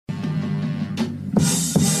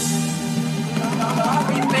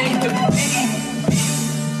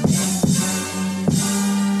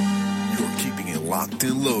locked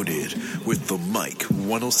and loaded with the mic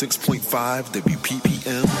 106.5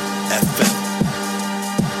 WPPM FM.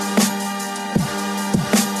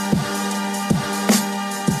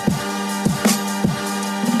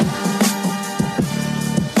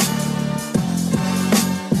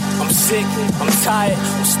 Sick, I'm tired,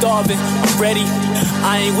 I'm starving, I'm ready.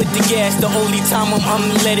 I ain't with the gas, the only time I'm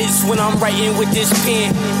let is when I'm writing with this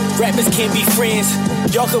pen. Rappers can't be friends,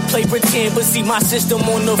 y'all could play pretend, but see my system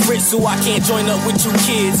on the fritz, so I can't join up with you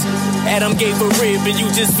kids. Adam gave a rib, and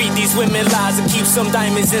you just feed these women lies and keep some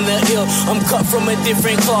diamonds in the ear. I'm cut from a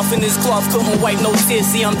different cloth, and this cloth couldn't wipe no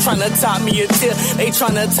tears. See, I'm trying to top me a tip, they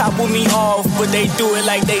trying to topple me off, but they do it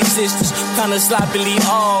like they sisters, kinda sloppily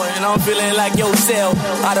all, and I'm feeling like yourself,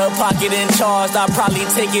 out of pocket and charged. I probably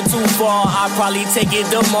take it too far, I probably take it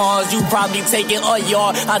to Mars, you probably take it a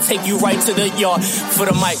yard, I take you right to the yard, for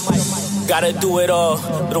the mic. Gotta do it all,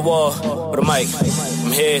 to the wall, for the mic.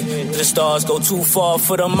 I'm here, to the stars, go too far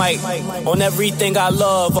for the mic. On everything I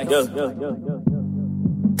love, yeah.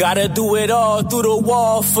 Gotta do it all, through the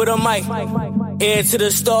wall, for the mic. Here to the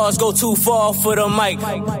stars, go too far for the mic.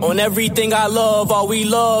 On everything I love, all we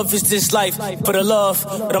love is this life. For the love,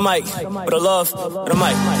 for the mic, for the love, for the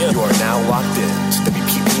mic. Yeah. You are now locked in to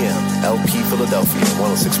WPPM LP Philadelphia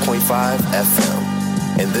 106.5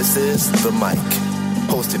 FM. And this is The Mic,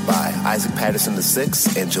 hosted by Isaac Patterson VI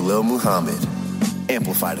and Jalil Muhammad.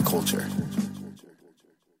 Amplify the culture.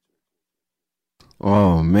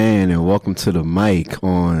 Oh man, and welcome to The Mic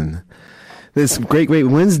on this great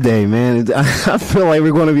Wednesday, man. I feel like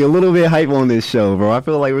we're going to be a little bit hype on this show, bro. I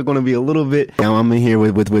feel like we're going to be a little bit. I'm in here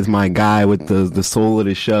with my guy, with the soul of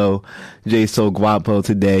the show, JSO Guapo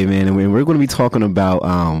today, man. And we're going to be talking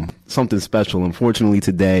about something special. Unfortunately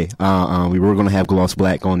today, we were going to have Gloss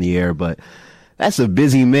Black on the air, but that's a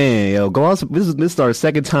busy man, yo. Gloss, this is our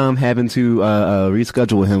second time having to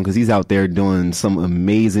reschedule him because he's out there doing some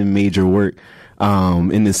amazing major work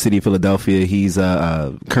in the city of Philadelphia. He's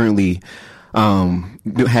currently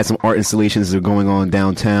had some art installations that are going on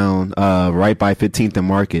downtown, right by 15th and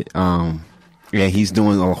Market. Yeah, he's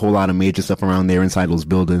doing a whole lot of major stuff around there inside those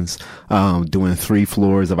buildings, doing 3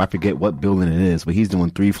 floors of, I forget what building it is, but he's doing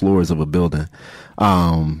 3 floors of a building,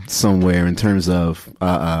 somewhere in terms of,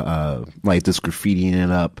 like just graffitiing it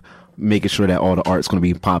up, making sure that all the art's going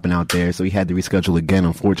to be popping out there. So he had to reschedule again,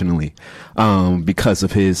 unfortunately, because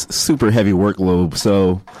of his super heavy workload.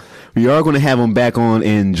 So we are going to have him back on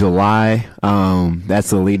in July.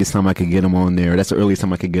 That's the latest time I could get him on there. That's the earliest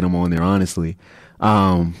time I could get him on there, honestly.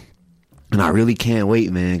 And I really can't wait,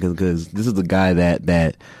 man, because this is the guy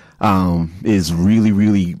that is really,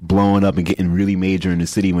 really blowing up and getting really major in the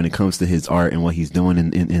city when it comes to his art and what he's doing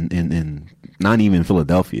in not even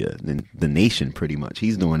Philadelphia, in the nation, pretty much.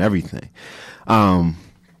 He's doing everything.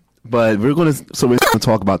 But we're going to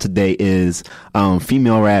talk about today is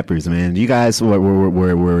female rappers, man. You guys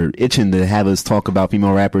were itching to have us talk about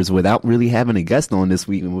female rappers without really having a guest on this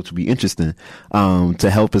week, which would be interesting to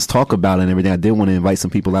help us talk about it and everything. I did want to invite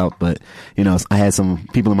some people out, but you know, I had some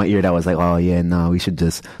people in my ear that was like, "Oh yeah, no, we should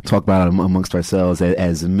just talk about it amongst ourselves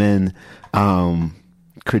as men,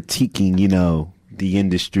 critiquing, you know, the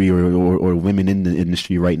industry or women in the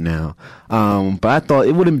industry right now." But I thought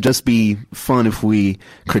it wouldn't just be fun if we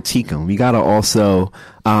critique them. We gotta also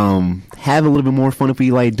have a little bit more fun if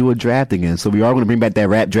we like do a draft again. So we are going to bring back that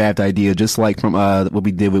rap draft idea, just like from what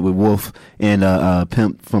we did with Wolf and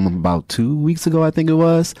Pimp from about 2 weeks ago, I think it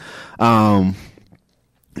was, and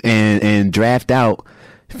draft out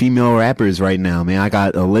female rappers right now, man. I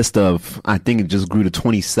got a list of, I think it just grew to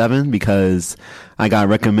 27 because I got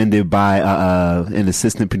recommended by an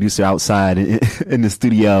assistant producer outside in the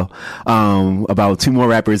studio about 2 more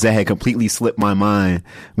rappers that had completely slipped my mind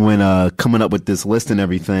when coming up with this list and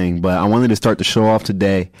everything. But I wanted to start the show off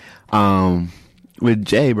today with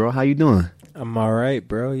Jay, bro. How you doing? I'm all right,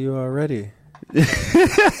 bro. You all ready?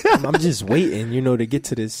 I'm just waiting, you know, to get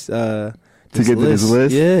to this to this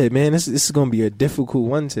list. Yeah, man, this is gonna be a difficult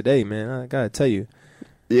one today, man. I gotta tell you.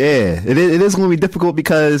 Yeah, it is gonna be difficult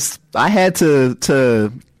because I had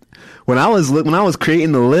to when I was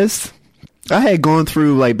creating the list, I had gone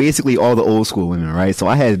through like basically all the old school women, right? So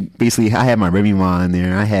I had my Remy Ma in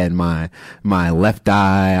there, I had my Left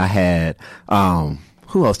Eye, I had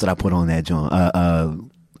who else did I put on that joint?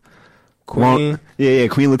 Queen.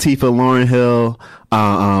 Queen Latifah, Lauryn Hill,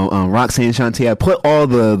 Roxanne Shante. I put all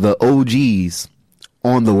the OGs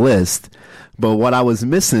on the list, but what I was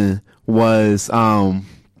missing was all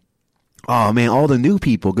the new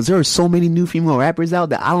people, because there are so many new female rappers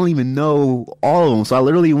out that I don't even know all of them. So I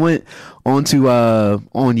literally went on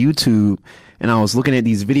YouTube and I was looking at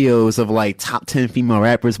these videos of like top 10 female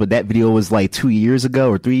rappers, but that video was like 2 years ago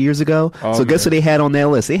or 3 years ago. Oh, so guess what they had on that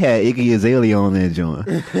list? They had Iggy Azalea on that joint.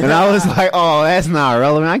 And I was like, oh, that's not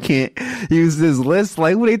relevant. I can't use this list.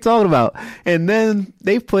 Like, what are they talking about? And then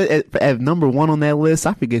they put at number 1 on that list,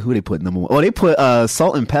 I forget who they put number 1. Oh, they put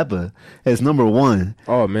Salt and Pepper as number 1.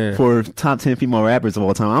 Oh, man. For top 10 female rappers of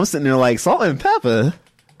all time. I'm sitting there like, Salt and Pepper?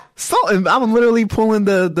 I'm literally pulling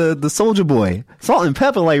the Soldier Boy. Salt and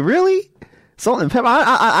Pepper, like, really? Salt and Pepper.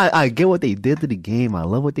 I get what they did to the game. I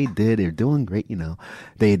love what they did. They're doing great, you know.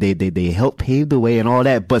 They helped pave the way and all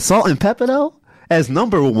that. But Salt and Pepper though, as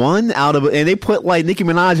number 1 out of, and they put like Nicki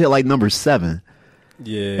Minaj at like number 7.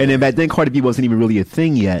 Yeah. And then back then Cardi B wasn't even really a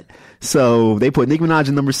thing yet. So they put Nicki Minaj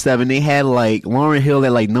at number 7. They had like Lauryn Hill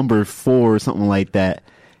at like number 4 or something like that.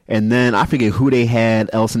 And then I forget who they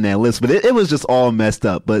had else in that list, but it was just all messed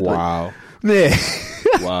up. But wow. Yeah.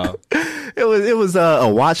 Wow. It was a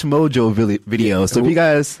Watch Mojo video. So if you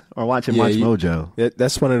guys are watching Watch Mojo,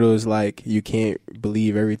 that's one of those like you can't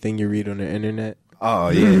believe everything you read on the internet. Oh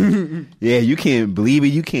yeah, yeah. You can't believe it.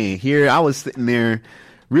 You can't hear it. I was sitting there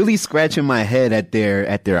really scratching my head at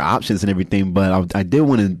their options and everything. But I did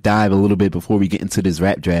want to dive a little bit before we get into this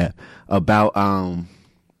rap draft about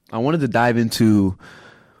I wanted to dive into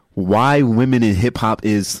why women in hip hop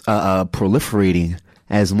is proliferating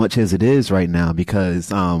as much as it is right now,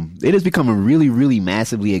 because it is becoming really, really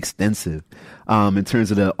massively extensive in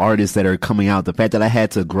terms of the artists that are coming out. The fact that I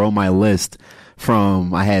had to grow my list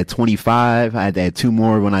from, I had 25, I had to add 2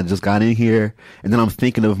 more when I just got in here, and then I'm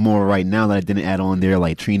thinking of more right now that I didn't add on there,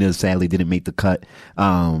 like Trina sadly didn't make the cut,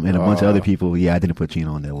 and a bunch of other people. Yeah, I didn't put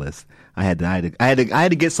Trina on their list. I had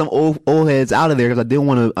to get some old heads out of there because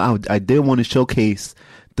I did want to showcase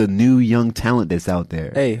the new young talent that's out there.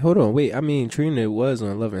 Hey, hold on, wait. I mean, Trina was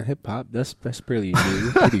on Love and Hip Hop. That's pretty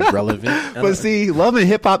new, pretty relevant. But see, Love and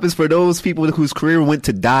Hip Hop is for those people whose career went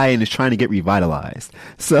to die and is trying to get revitalized.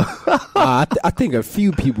 So I think a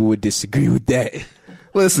few people would disagree with that.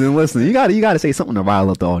 Listen. You got to say something to rile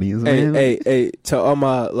up the audience, man. Hey, to all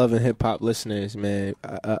my Love and Hip Hop listeners, man,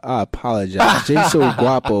 I apologize. JSO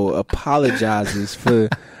Guapo apologizes for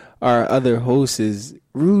our other hosts'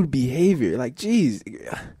 rude behavior. Like, geez,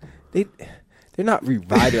 they're not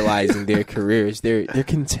revitalizing their careers. They're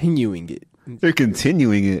continuing it. They're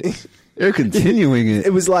continuing it. They're continuing it.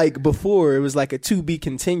 It was like before. It was like a to be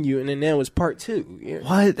continued, and then now it's part 2. Yeah.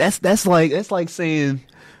 What? That's like saying.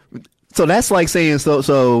 So that's like saying they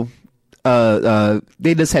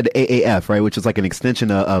just had the AAF, right, which is like an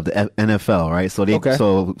extension of the NFL, right?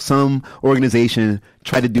 So some organization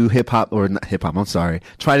tried to do try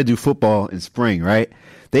to do football in spring, right?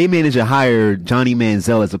 They managed to hire Johnny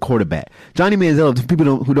Manziel as a quarterback. Johnny Manziel, to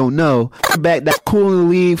people who don't know, quarterback that's cool in the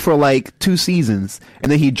league for like 2 seasons, and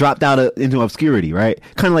then he dropped out into obscurity, right?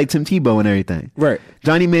 Kind of like Tim Tebow and everything. Right.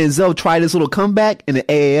 Johnny Manziel tried this little comeback in the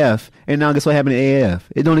AAF, and now guess what happened to AAF?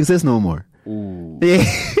 It don't exist no more. Ooh. Yeah.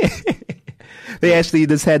 They actually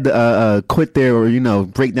just had to quit their,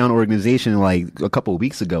 break down organization like a couple of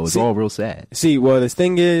weeks ago. It's all real sad. See, well, the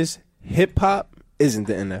thing is, hip hop isn't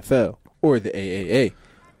the NFL or the AAA.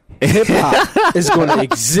 Hip hop is going to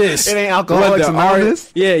exist. It ain't Alcoholics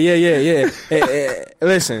Anonymous. Yeah. Hey,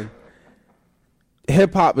 listen,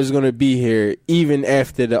 hip hop is going to be here even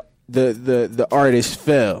after the artist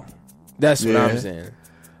fell. That's what I'm saying.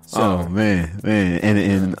 So. Oh man,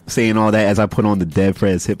 and saying all that as I put on the Dead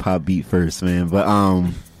Prez hip hop beat first, man. But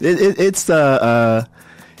it's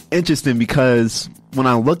interesting because when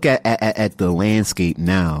I look at the landscape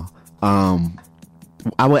now,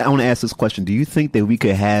 I want to ask this question: do you think that we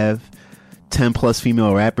could have 10 plus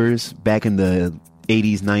female rappers back in the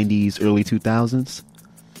 80s, 90s, early 2000s?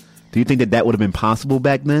 Do you think that would have been possible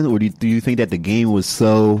back then, or do you think that the game was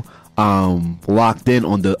so locked in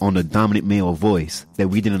on the dominant male voice that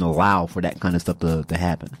we didn't allow for that kind of stuff to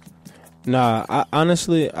happen? Nah,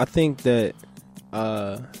 I think that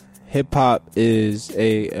hip hop is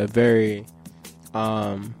a very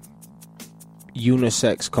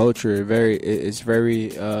unisex culture. It's very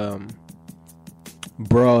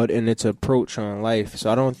broad in its approach on life.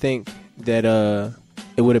 So I don't think that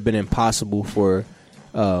it would have been impossible for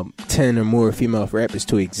 10 or more female rappers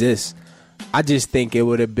to exist. I just think it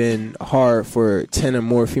would have been hard for 10 or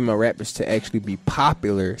more female rappers to actually be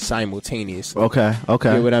popular simultaneously. Okay. You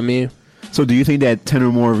know what I mean? So do you think that 10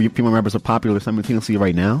 or more female rappers are popular simultaneously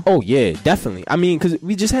right now? Oh yeah, definitely. I mean, because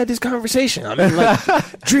we just had this conversation. I mean,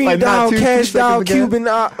 like Dream Like, Doll, not Cash 2 Doll, seconds ago? Cuban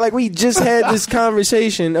Doll. Like we just had this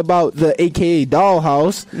conversation about the AKA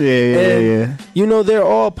Dollhouse. Yeah. You know, they're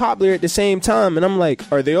all popular at the same time, and I'm like,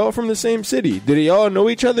 are they all from the same city? Do they all know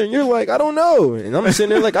each other? And you're like, I don't know. And I'm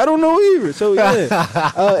sitting there like, I don't know either. So yeah,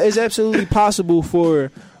 it's absolutely possible for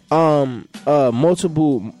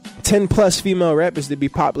multiple 10 plus female rappers to be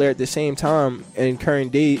popular at the same time in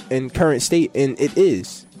current state, and it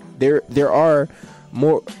is. There are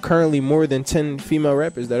currently more than 10 female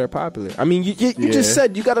rappers that are popular. I mean, you just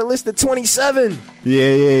said you got a list of 27.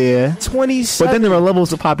 Yeah. 27. But then there are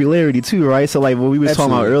levels of popularity too, right? So like what we was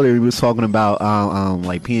talking about earlier, we was talking about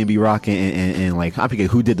like P&B Rockin' and like I forget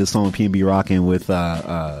who did the song P&B Rockin' with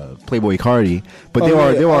Playboy Cardi. But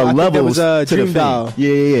there are levels to the fame. Doll.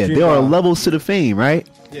 Yeah. Dream There are Doll. levels to the fame, right?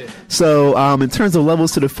 Yeah. So in terms of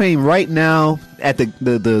levels to the fame, right now at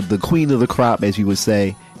the queen of the crop, as you would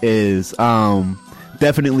say, is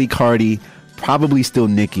definitely Cardi, probably still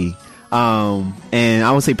Nicki. And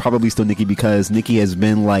I would say probably still Nicki because Nicki has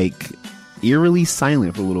been like eerily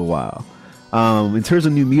silent for a little while. In terms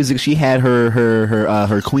of new music, she had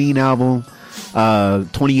her Queen album,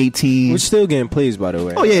 2018, which still getting plays, by the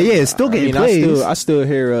way. Oh yeah, it's still getting plays. I still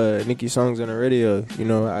hear Nicki songs on the radio. You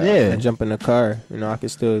know, I jump in the car. You know, I can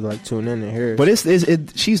still like tune in and hear it. But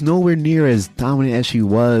she's nowhere near as dominant as she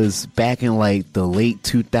was back in like the late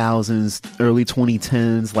 2000s, early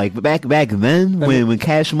 2010s. Like back then when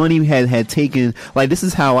Cash Money had taken, like, this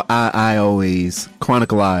is how I always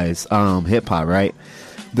chronicleize hip hop, right?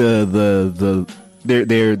 There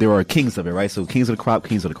are kings of it, right? So kings of the crop.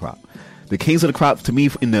 The kings of the crop to me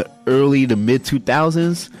in the early to mid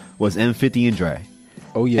 2000s was M50 and Dre.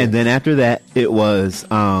 Oh yeah. And then after that it was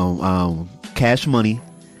Cash Money.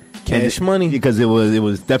 Money. Because it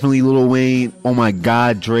was definitely Lil Wayne, oh my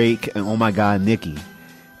God, Drake, and oh my God, Nicki.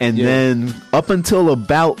 And then up until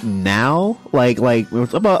about now, like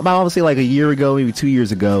about I would say like a year ago, maybe 2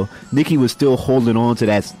 years ago, Nicki was still holding on to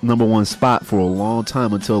that number one spot for a long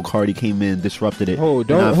time until Cardi came in, disrupted it.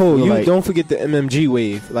 Don't forget the MMG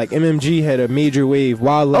wave. Like MMG had a major wave.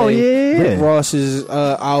 Wale, Rick Ross's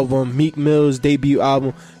album, Meek Mill's debut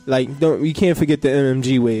album. Like you can't forget the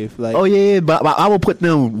MMG wave. Like but I will put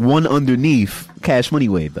them one underneath Cash Money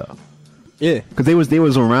wave though. Yeah, because they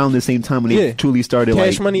was around the same time when they truly started.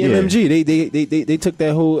 Cash Money, MMG, they took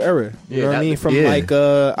that whole era. You know what I mean? From like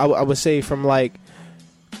I would say from like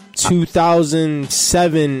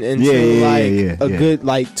 2007 until a good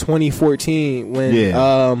like 2014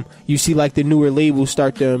 when you see like the newer labels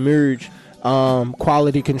start to emerge.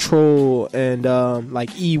 Quality Control and like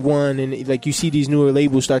E1 and like you see these newer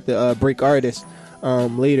labels start to break artists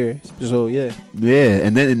later. So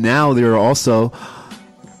and then now there are also.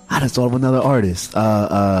 I just thought of another artist.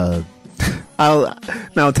 Now,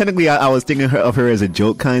 technically, I was thinking of her as a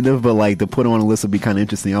joke, kind of, but like to put her on a list would be kind of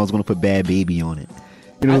interesting. I was going to put Bad Baby on it.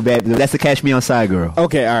 You know, that's the Catch Me Outside girl.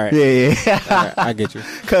 Okay, all right. Yeah. All right, I get you.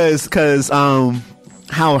 Because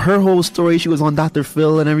how her whole story, she was on Dr.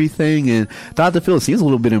 Phil and everything, and Dr. Phil seems a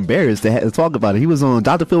little bit embarrassed to talk about it.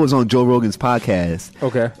 Dr. Phil was on Joe Rogan's podcast.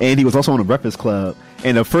 Okay. And he was also on the Breakfast Club.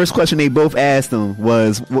 And the first question they both asked him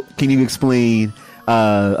was, can you explain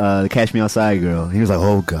the Catch Me Outside girl? And he was like,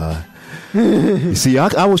 oh God. You see,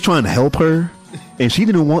 I was trying to help her and she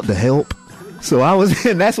didn't want the help. So I was,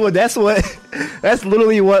 and that's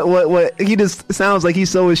literally what he just sounds like. He's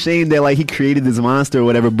so ashamed that like he created this monster or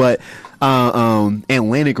whatever. But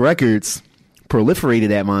Atlantic Records proliferated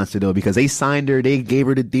that monster though, because they signed her, they gave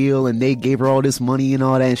her the deal, and they gave her all this money and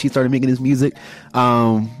all that, and she started making this music.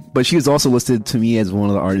 But she was also listed to me as one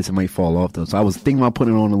of the artists that might fall off though. So I was thinking about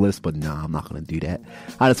putting her on the list, but nah, I'm not gonna do that.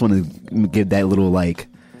 I just want to give that little like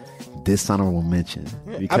dishonorable mention.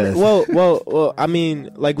 Because I mean,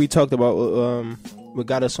 like we talked about, what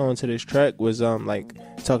got us on to this track was like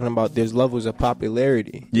talking about there's levels of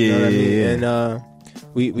popularity. You know what I mean? Yeah. And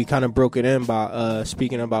we kind of broke it in by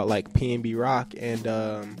speaking about like P&B Rock and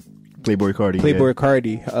Playboy Cardi.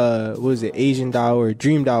 What was it, Asian Doll or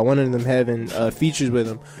Dream Doll? One of them having features with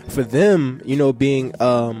them. For them, you know, being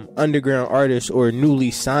underground artists or newly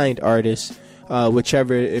signed artists,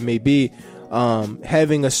 whichever it may be,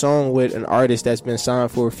 having a song with an artist that's been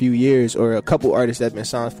signed for a few years, or a couple artists that's been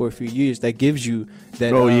signed for a few years, that gives you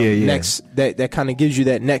that next, that kind of gives you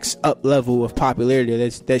that next up level of popularity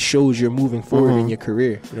that shows you're moving forward in your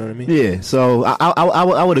career. You know what I mean? Yeah. So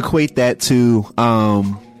I would equate that to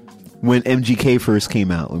when MGK first came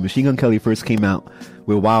out, when Machine Gun Kelly first came out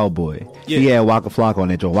with Wild Boy. Yeah. He had Waka Flocka on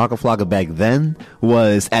that joint. Waka Flocka back then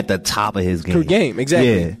was at the top of his game.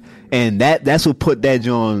 Exactly. Yeah. And that's what put that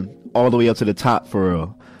joint all the way up to the top for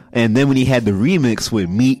real. And then when he had the remix with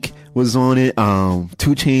Meek was on it, 2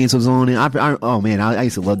 Chainz was on it. I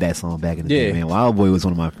used to love that song back in the day, man. Wild Boy was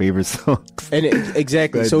one of my favorite songs. And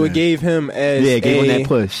exactly, so it gave him gave him that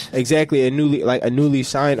push. Exactly, a newly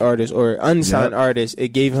signed artist or unsigned artist. It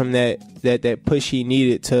gave him that push he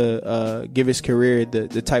needed to give his career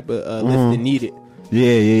the type of lift it needed.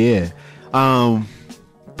 Yeah.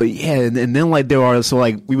 But yeah, and then like there are, so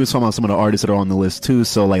like we were talking about some of the artists that are on the list too.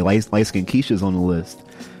 So like Light Skin Keisha's on the list.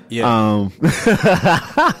 Yeah.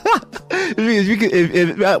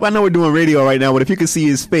 If I know we're doing radio right now, but if you could see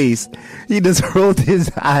his face, he just rolled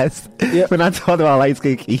his eyes when I talked about Light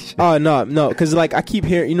Skin Keisha. Oh no, because like I keep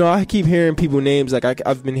hearing people names. Like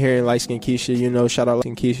I've been hearing Light Skin Keisha. Shout out Light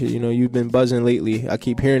Skin Keisha. You've been buzzing lately. I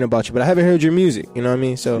keep hearing about you, but I haven't heard your music. You know what I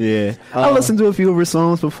mean? So yeah, I listened to a few of her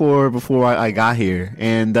songs before I got here,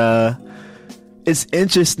 and it's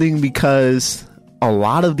interesting because a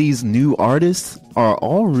lot of these new artists are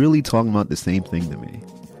all really talking about the same thing to me.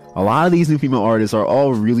 A lot of these new female artists are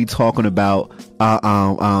all really talking about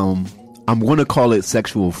I'm going to call it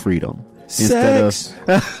sexual freedom. Sex.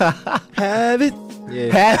 Have it.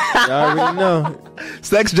 Yeah. You already know.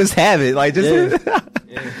 Sex, just have it. Like just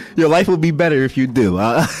your life will be better if you do.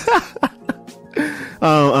 But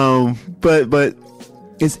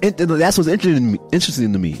that's what's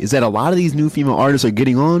interesting to me is that a lot of these new female artists are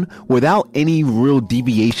getting on without any real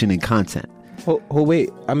deviation in content. Oh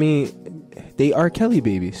wait, I mean, they are Kelly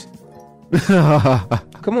babies.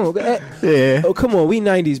 Come on, yeah. Oh, come on, we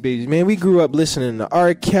 90s babies, man. We grew up listening to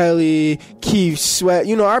R. Kelly, Keith Sweat.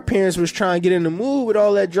 Our parents was trying to get in the mood with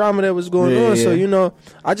all that drama that was going on. Yeah. So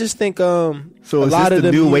I just think so a is lot this of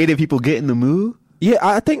the new way that people get in the mood? Yeah,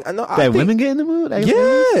 I think women get in the mood. I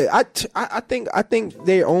think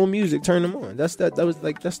their own music turned them on. That's the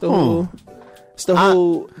whole. It's the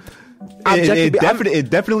whole. It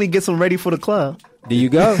definitely gets them ready for the club. There you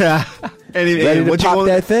go. Ready to pop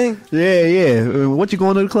that thing. Yeah. What you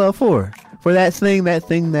going to the club for? For that thing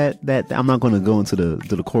that I'm not going to go into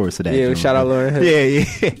the chorus of that. Yeah, shout out Lauryn Hill. Yeah.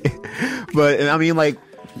 But I mean, like.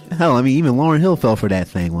 Hell, I mean, even Lauryn Hill fell for that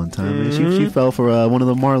thing one time. Man. She fell for one of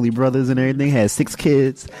the Marley brothers and everything. Has 6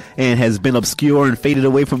 kids and has been obscure and faded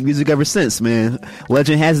away from music ever since. Man,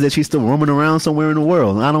 legend has it that she's still roaming around somewhere in the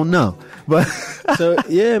world. I don't know, but so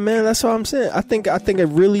yeah, man, that's what I'm saying. I think it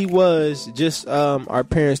really was just our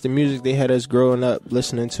parents, the music they had us growing up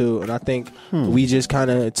listening to, and I think we just kind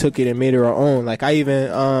of took it and made it our own. Like I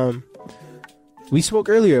even we spoke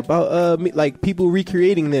earlier about like people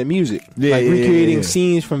recreating their music, recreating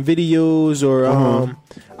scenes from videos, or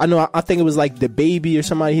I think it was like The Baby or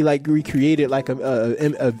somebody. He like recreated like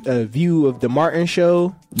a view of the Martin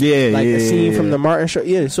show, a scene from the Martin show.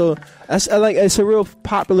 Yeah, so that's it's a real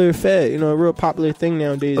popular fad, a real popular thing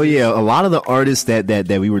nowadays. Oh yeah, a lot of the artists that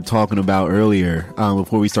we were talking about earlier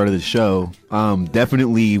before we started the show,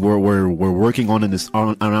 definitely were working on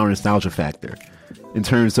our nostalgia factor. In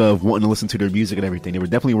terms of wanting to listen to their music and everything, they were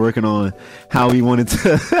definitely working on how we wanted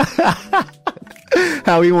to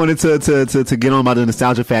to get on by the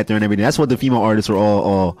nostalgia factor and everything. That's what the female artists were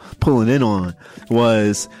all pulling in on,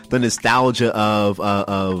 was the nostalgia of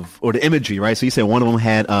or the imagery, right? So you said one of them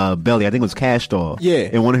had Belly. I think it was Cash Doll. Yeah.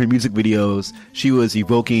 In one of her music videos, she was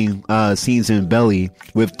evoking scenes in Belly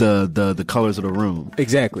with the colors of the room.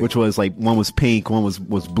 Exactly. Which was like one was pink, one was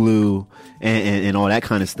blue, and all that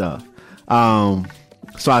kind of stuff.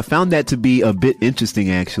 So I found that to be a bit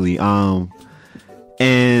interesting, actually. And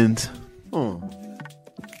I'm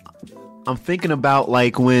thinking about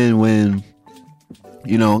like when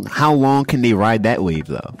how long can they ride that wave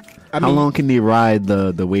though? How long can they ride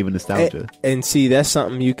the wave of nostalgia? And see, that's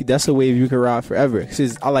something that's a wave you can ride forever.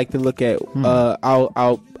 Because I like to look at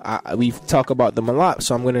we talk about them a lot,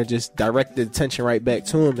 so I'm gonna just direct the attention right back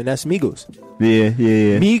to them, and that's Migos. Yeah.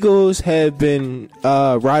 Migos have been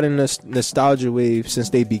riding this nostalgia wave since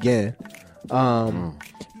they began.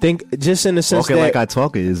 Think just in the sense Walking that Like I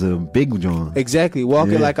Talk It is a big joint. Exactly,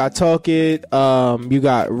 Walking Like I Talk It. You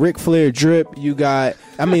got Ric Flair Drip. You got,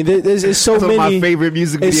 there's so many. One of my favorite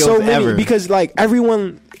music videos ever. Because like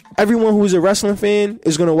everyone who's a wrestling fan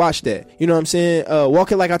is gonna watch that. You know what I'm saying?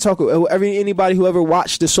 Walking Like I Talk It. Anybody who ever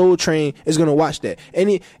watched the Soul Train is gonna watch that.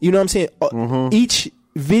 You know what I'm saying? Each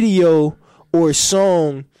video or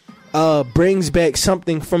song brings back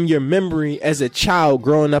something from your memory as a child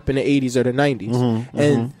growing up in the 80s or the 90s.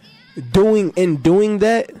 And doing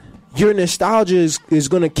that, your nostalgia is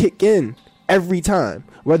going to kick in every time,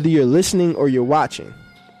 whether you're listening or you're watching.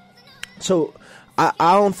 So I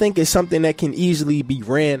don't think it's something that can easily be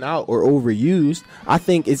ran out or overused. I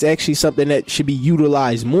think it's actually something that should be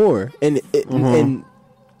utilized more. And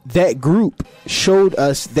that group showed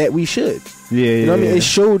us that we should. Yeah, you know what I mean? It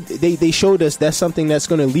showed they showed us that's something that's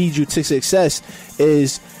going to lead you to success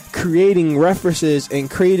is creating references and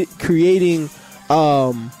creating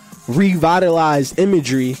revitalized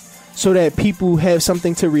imagery so that people have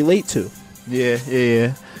something to relate to.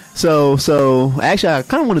 Yeah. So actually, I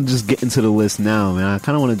kind of want to just get into the list now, man. I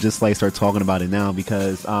kind of want to just like start talking about it now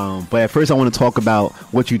because, but at first I want to talk about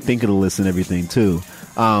what you think of the list and everything too,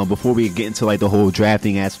 before we get into like the whole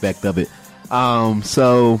drafting aspect of it.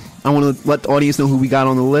 So I want to let the audience know who we got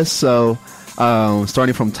on the list. So,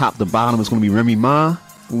 starting from top to bottom, it's going to be Remy Ma,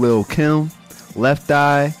 Lil Kim, Left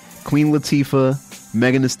Eye, Queen Latifah,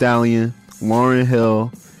 Megan Thee Stallion, Lauryn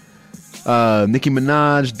Hill, Nicki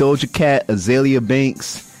Minaj, Doja Cat, Azalea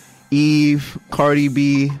Banks, Eve, Cardi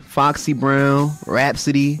B, Foxy Brown,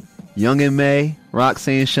 Rhapsody, Young M.A,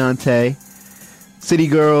 Roxanne Shante, City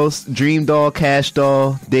Girls, Dream Doll, Cash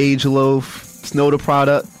Doll, Dej Loaf, Snow the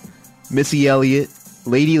Product, Missy Elliott,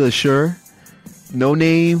 Lady LaSure, No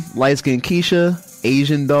Name, Light Skin Keisha,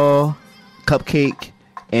 Asian Doll, Cupcake,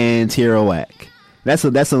 and Tierra Whack. That's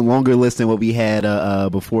a longer list than what we had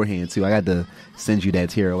beforehand too. I got to send you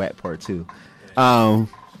that Tierra Whack part too.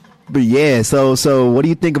 But yeah, so what do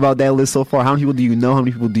you think about that list so far? How many people do you know? How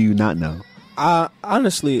many people do you not know?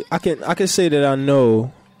 Honestly, I can say that I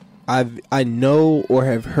know or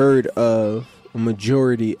have heard of a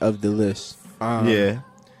majority of the list. Yeah.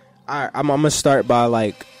 I'm gonna start by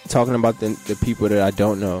like talking about the people that I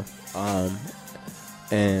don't know.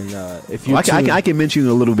 If you, I can mention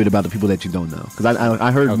a little bit about the people that you don't know because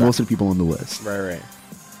I heard most of the people on the list. Right.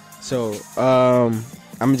 So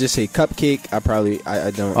I'm gonna just say Cupcake.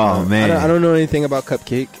 I don't. Oh man, I don't know anything about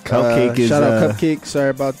Cupcake. Cupcake is shout out Cupcake.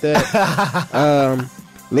 Sorry about that.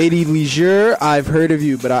 Lady Leisure, I've heard of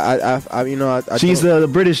you, but I she's the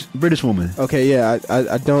British woman. Okay, yeah,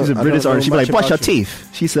 I don't. She's a British artist. She be like, brush your teeth.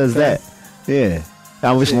 She says that. Yeah.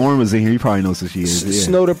 I wish Lauren was in here. He probably knows who she is. Yeah.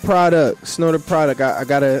 Snow the product. I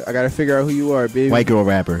gotta figure out who you are, baby. White girl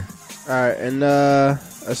rapper. All right, and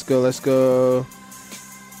let's go.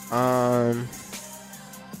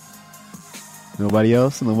 Nobody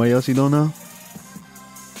else you don't know?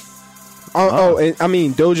 And I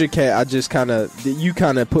mean Doja Cat. You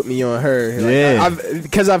kind of put me on her. Like, yeah,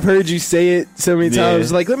 because I've heard you say it so many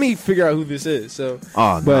times. Like, let me figure out who this is. So,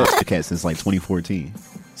 Doja Cat since like 2014.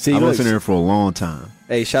 See, I've listened to her for a long time.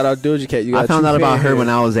 Hey, shout out Doja Cat. I found out about her when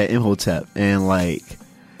I was at Imhotep, and like,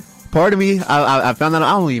 part of me, I found out.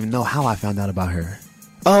 I don't even know how I found out about her.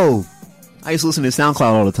 Oh, I used to listen to SoundCloud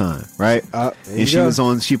all the time, right?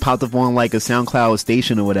 And she popped up on like a SoundCloud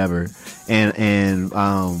station or whatever,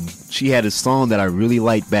 and she had a song that I really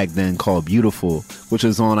liked back then called "Beautiful," which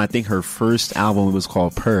was on I think her first album. It was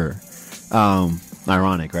called "Purr."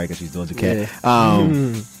 Ironic, right? Because she's Doja Cat.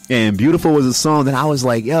 Yeah. And "Beautiful" was a song that I was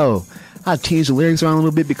like, yo, I changed the lyrics around a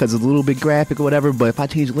little bit because it's a little bit graphic or whatever. But if I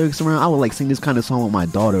change the lyrics around, I would like sing this kind of song with my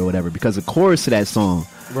daughter or whatever. Because the chorus to that song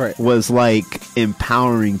was like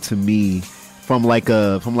empowering to me from like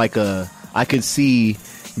a I could see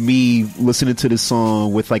me listening to this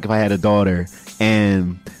song with like if I had a daughter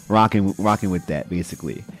and rocking with that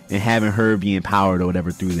basically and having her be empowered or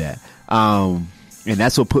whatever through that. And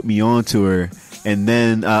that's what put me on to her. And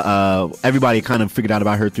then everybody kind of figured out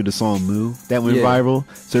about her through the song "Moo" that went viral.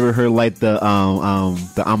 So you ever heard like the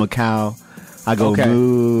 "I'm a Cow, I Go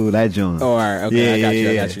Moo" that joint? Oh, all right, okay,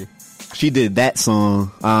 I got you. She did that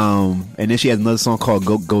song, and then she has another song called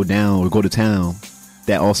 "Go Down" or "Go to Town"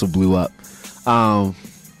 that also blew up. But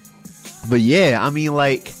yeah, I mean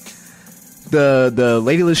like the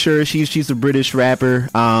Lady LaSure, she's a British rapper.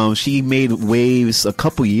 She made waves a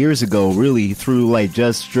couple years ago, really through like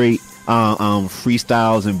just straight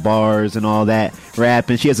freestyles and bars and all that rap,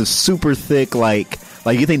 and she has a super thick like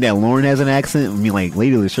you think that Lauren has an accent? I mean, like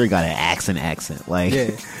Lady LaSure got an accent. Like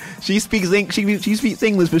she speaks she speaks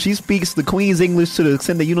English, but she speaks the Queen's English to the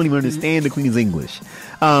extent that you don't even understand the Queen's English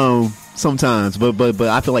sometimes. But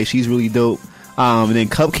I feel like she's really dope. And then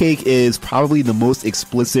Cupcake is probably the most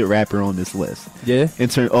explicit rapper on this list. Yeah.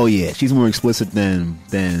 She's more explicit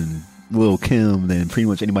than Lil Kim than pretty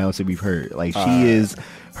much anybody else that we've heard. Like she is.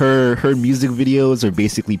 Her music videos are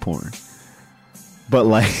basically porn, but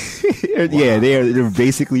like they're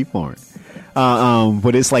basically porn.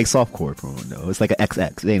 But it's like softcore porn though. It's like an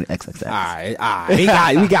XX. It ain't XXX. All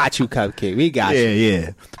right. We got you, Cupcake. We got you.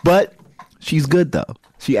 Yeah. But she's good though.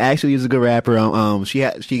 She actually is a good rapper. She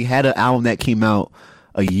had an album that came out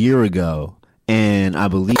a year ago, and I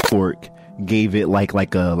believe Fork gave it like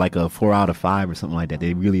a 4 out of 5 or something like that.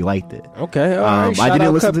 They really liked it. Okay, all right. I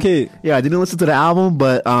didn't listen to the album,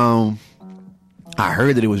 but I I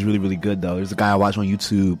heard that it was really, really good though. There's a guy I watch on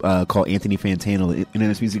YouTube called Anthony Fantano, the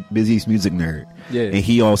internet's busiest music nerd. Yeah. And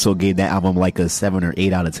he also gave that album like a 7 or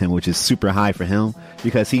 8 out of 10, which is super high for him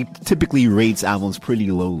because he typically rates albums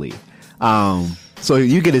pretty lowly. So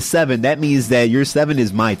you get a 7, that means that your 7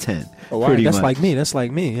 is my 10. Oh, wow. That's much. That's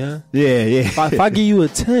like me, yeah. Yeah. If I give you a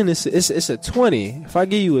 10, it's a 20. If I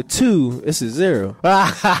give you a 2, it's a 0.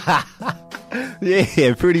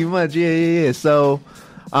 Yeah, pretty much. Yeah. So,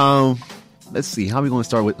 let's see. How are we going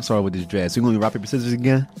to start with this draft? So, you going to rock, paper, scissors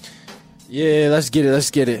again? Yeah, let's get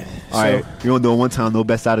it. All right. You're going to do it one time, no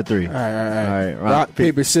best out of 3. All right. Rock,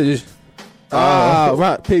 paper, scissors.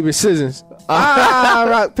 Rock, paper, scissors.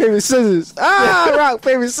 Rock, paper, scissors. Rock,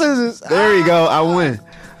 paper, scissors. There you go. I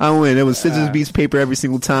win. It was scissors beats paper every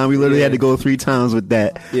single time. We literally had to go 3 times with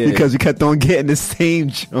that because we kept on getting the same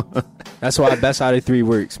joint. That's why best out of 3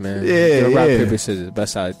 works, man. Yeah. Rock, paper, scissors.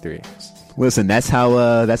 Best out of 3. Listen, that's how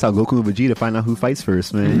Goku and Vegeta find out who fights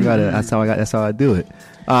first, man. You gotta. That's how I do it.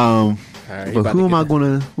 Right, but who am I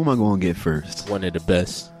gonna get first? One of the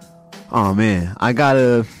best. Oh man, I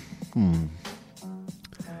gotta.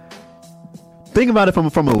 Think about it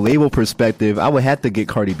from a label perspective. I would have to get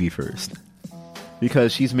Cardi B first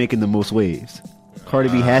because she's making the most waves. Cardi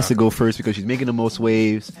B has to go first because she's making the most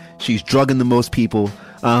waves. She's drugging the most people.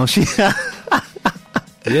 She's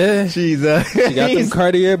she got them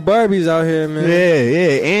Cartier Barbies out here, man.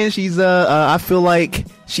 Yeah, and she's I feel like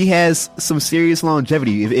she has some serious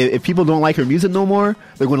longevity. If people don't like her music no more,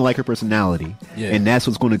 they're going to like her personality, and that's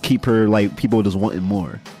what's going to keep her like people just wanting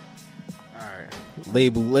more. All right,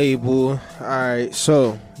 label. All right,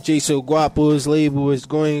 so JSO Guapo's label is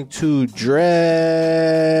going to draft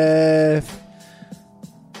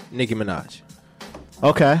Nicki Minaj.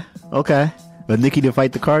 Okay. But Nicki to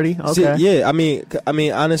fight the Cardi? Okay. See, yeah, I mean,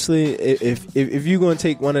 honestly, if you're gonna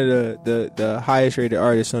take one of the highest rated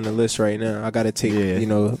artists on the list right now, I gotta take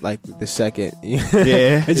like the second. You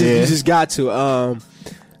just got to.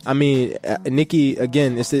 I mean, Nicki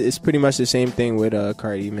again. It's pretty much the same thing with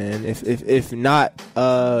Cardi, man. If not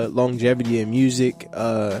longevity in music,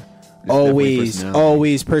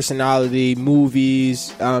 always personality,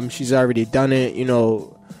 movies. She's already done it.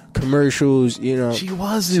 Commercials, she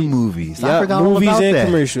was in movies. Yeah, I forgot movies all about and that.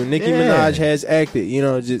 commercial. Nicki Minaj has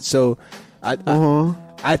acted, so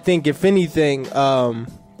I think if anything,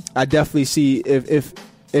 I definitely see if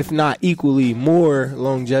not equally more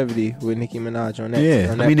longevity with Nicki Minaj on that.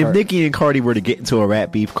 Yeah, I mean, if Nicki and Cardi were to get into a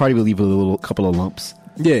rap beef, Cardi would leave a couple of lumps.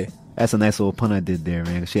 Yeah. That's a nice little pun I did there,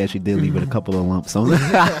 man. She actually did leave it a couple of lumps on.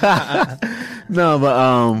 No,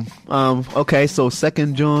 but okay. So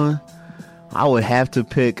second, John. I would have to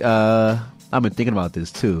pick. I've been thinking about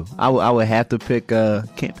this too. I would have to pick.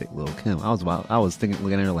 Can't pick Lil' Kim. I was thinking,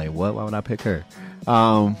 looking at her like, what? Why would I pick her?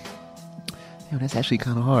 That's actually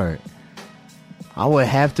kind of hard. I would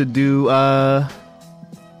have to do.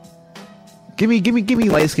 Give me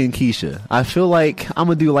light skin Keisha. I feel like I'm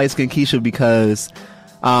gonna do light skin Keisha because,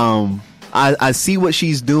 I see what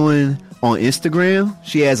she's doing on Instagram.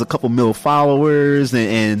 She has a couple mil followers,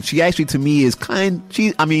 and she actually, to me, is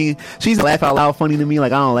she's laugh out loud funny to me.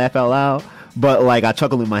 Like, I don't laugh out loud, but like I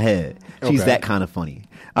chuckle in my head. She's that kind of funny.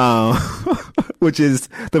 Which is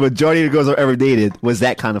the majority of the girls I've ever dated was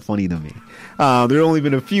that kind of funny to me. There have only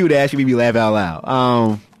been a few that actually made me laugh out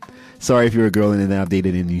loud. Sorry if you're a girl and then I've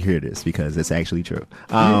dated and you hear this because it's actually true.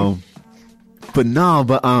 I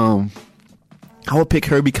would pick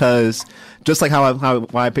her because just like how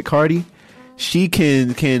I pick Cardi, she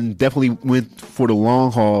can definitely win for the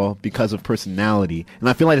long haul because of personality. And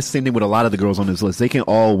I feel like it's the same thing with a lot of the girls on this list. They can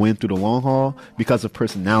all win through the long haul because of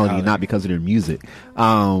personality, not because of their music.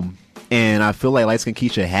 And I feel like Light Skin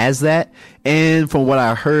Keisha has that. And from what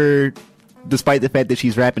I heard, despite the fact that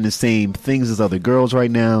she's rapping the same things as other girls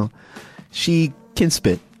right now, she can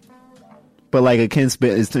spit. But like a can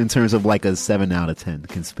spit is in terms of like a 7 out of 10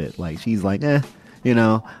 can spit. Like she's like, I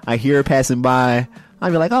hear her passing by,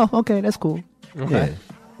 I'd be like, oh, okay, that's cool. Okay.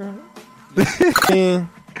 Yeah.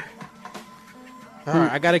 All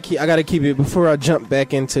right, I gotta keep it before I jump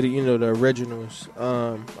back into the the originals.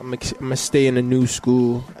 I'm gonna stay in the new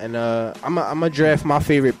school, and I'm gonna draft my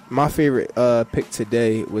favorite pick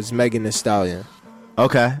today was Megan Thee Stallion.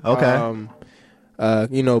 Okay.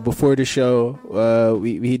 Before the show,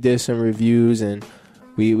 we did some reviews and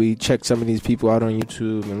we checked some of these people out on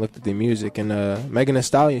YouTube and looked at their music, and Megan Thee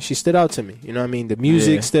Stallion, she stood out to me. You know what I mean? The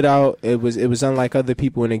music stood out. It was unlike other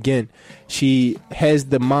people, and again, she has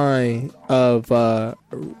the mind of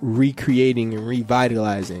recreating and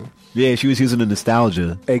revitalizing. Yeah, she was using the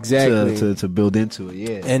nostalgia exactly to build into it.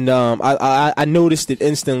 Yeah, and I noticed it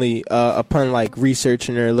instantly upon like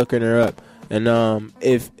researching her, looking her up, and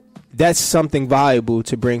if that's something valuable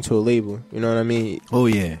to bring to a label. You know what I mean? Oh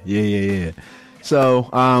yeah. So,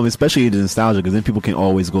 especially the nostalgia, because then people can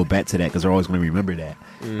always go back to that because they're always going to remember that.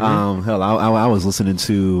 Hell, I was listening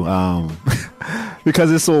to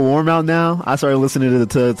because it's so warm out now. I started listening to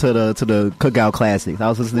the Cookout classics. I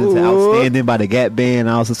was listening to "Outstanding" by the Gap Band.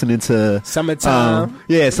 I was listening to Summertime.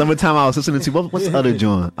 Summertime. I was listening to what's the other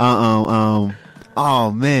joint?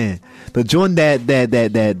 Oh man, the joint that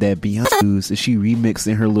Beyonce she remixed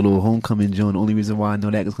in her little homecoming joint. The only reason why I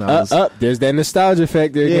know that is because there's that nostalgia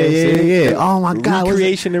factor. Yeah. Oh my god,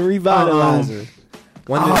 recreation and revitalizing.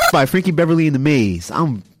 By Frankie Beverly and the Maze.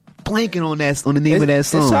 I'm blanking on the name of that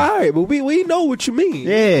song. It's alright, but we know what you mean.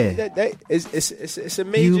 Yeah, it's a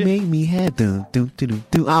major. You make me have do.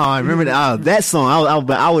 Oh, I remember that that song.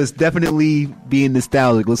 I was definitely being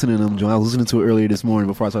nostalgic listening to them. John, I was listening to it earlier this morning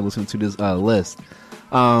before I started listening to this list.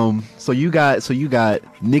 So you got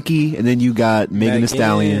Nicki, and then you got Megan Thee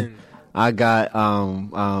Stallion. I got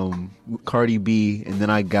Cardi B, and then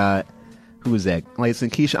I got who is that? Like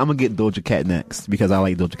Keisha. I'm gonna get Doja Cat next because I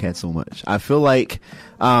like Doja Cat so much. I feel like,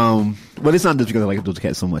 but it's not just because I like Doja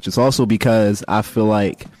Cat so much. It's also because I feel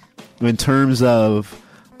like, in terms of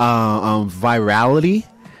virality,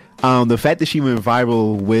 the fact that she went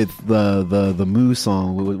viral with the Moo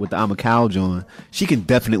song with the I'm a Cow John, she can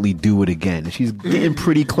definitely do it again. And she's getting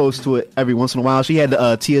pretty close to it every once in a while. She had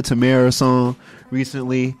the Tia Tamera song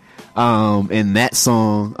recently, and that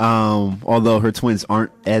song, although her twins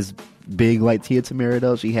aren't as big like Tia Tamera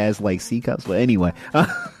though, she has like C cups. But anyway,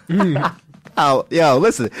 oh yo,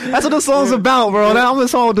 listen, that's what the song's about, bro.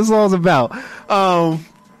 That's all what the song's about.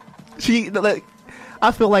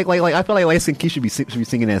 I feel like Keisha should be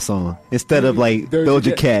singing that song instead of like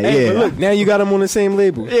Doja Cat. Hey, yeah, but look, now you got them on the same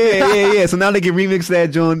label. Yeah. So now they can remix that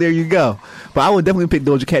joint. There you go. But I would definitely pick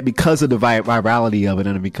Doja Cat because of the virality of it,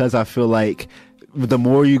 and because I feel like the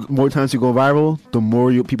more times you go viral, the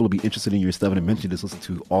more people will be interested in your stuff, and eventually just listen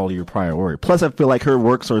to all of your prior work. Plus, I feel like her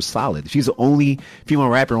works are solid. She's the only female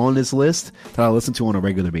rapper on this list that I listen to on a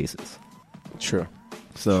regular basis. True.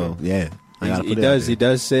 So yeah, he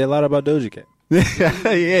does say a lot about Doja Cat.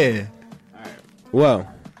 Yeah. All right.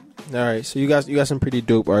 Well, all right. So you got some pretty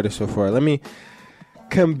dope artists so far. Let me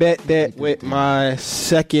combat that with my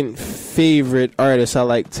second favorite artist I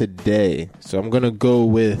like today. So I'm gonna go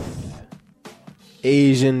with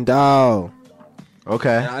Asian Doll.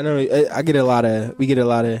 Okay. I know we get a lot of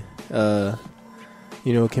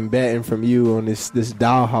combating from you on this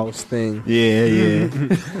dollhouse thing. Yeah.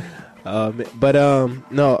 But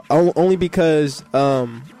no, only because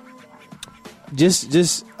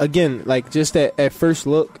just again, like just at first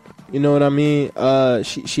look, you know what I mean?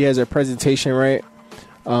 She has her presentation right.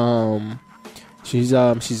 She's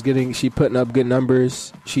putting up good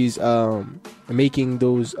numbers. She's making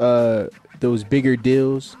those bigger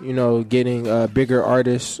deals, getting bigger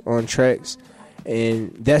artists on tracks,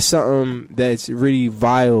 and that's something that's really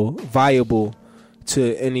viable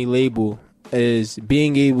to any label, is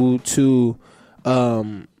being able to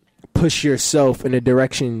push yourself in the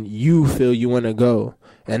direction you feel you want to go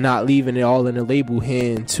and not leaving it all in the label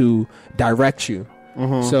hand to direct you.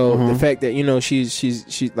 The fact that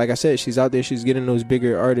she's like I said, she's out there, she's getting those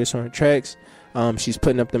bigger artists on tracks, she's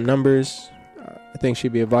putting up them numbers. I think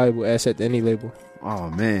she'd be a valuable asset to any label.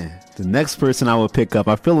 Oh man, the next person I would pick up,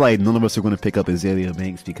 I feel like none of us are going to pick up Azalea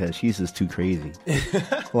Banks because she's just too crazy.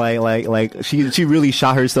 like she really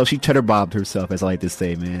shot herself. She cheddar bobbed herself, as I like to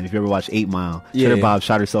say, man. If you ever watched 8 Mile, Cheddar Bob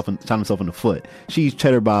shot himself in the foot. She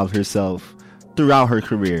cheddar bobbed herself throughout her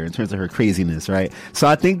career in terms of her craziness, right? So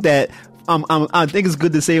I think that I think it's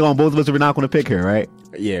good to say on both of us that we're not going to pick her, right?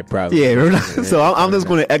 Yeah, probably. Yeah, we're not, so I'm just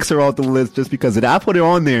going to X her off the list just because of that. I put her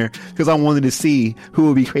on there because I wanted to see who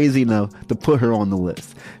would be crazy enough to put her on the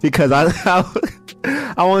list. Because I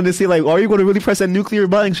wanted to see, like, are you going to really press that nuclear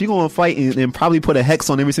button? She's going to fight and probably put a hex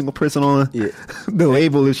on every single person on the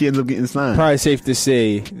label if she ends up getting signed. Probably safe to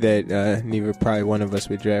say that neither probably one of us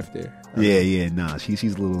would draft her. Nah, she's a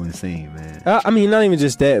little insane, man. I mean, not even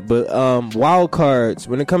just that, but wild cards.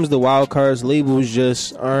 When it comes to wild cards, labels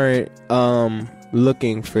just aren't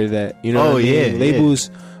looking for that. You know what I mean?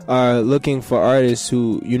 Labels are looking for artists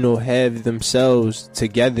who, have themselves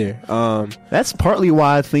together. That's partly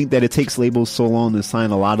why I think that it takes labels so long to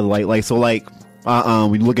sign a lot of when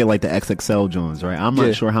you look at like the XXL Jones, right? I'm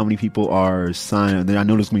not sure how many people are signed. I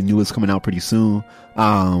know there's gonna be new ones coming out pretty soon.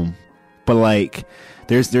 But like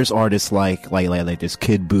there's artists like there's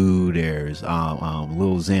Kid Boo, there's Lil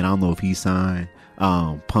Xan. I don't know if he's signed.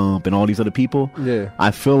 Pump and all these other people.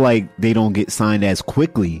 I feel like they don't get signed as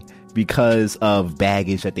quickly because of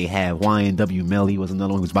baggage that they have. YNW Melly was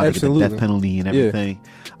another one who's about to get the death penalty and everything.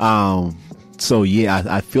 So yeah,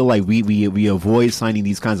 I feel like we avoid signing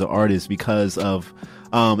these kinds of artists because of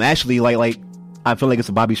actually like I feel like it's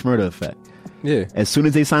a Bobby Shmurda effect. Yeah. As soon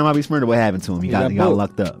as they signed Bobby Shmurda, what happened to him? He got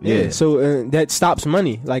locked up. Yeah. So that stops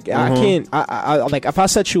money. Like I can't. I like if I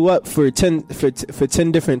set you up for 10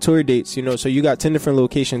 different tour dates. You know, so you got 10 different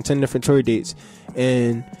locations, 10 different tour dates,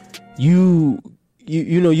 and you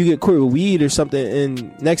get caught with weed or something,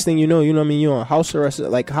 and next thing you know what I mean, you're on house arrest.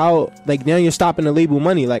 Like how, like now you're stopping the label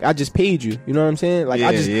money. Like I just paid you. You know what I'm saying? Like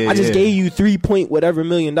I just gave you $3 whatever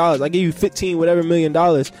million. I gave you $15 whatever million,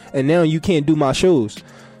 and now you can't do my shows.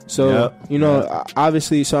 So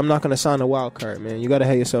obviously, so I'm not gonna sign a wild card, man. You gotta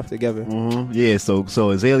have yourself together. Yeah. So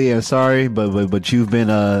Azalea, sorry, but you've been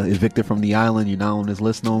evicted from the island. You're not on this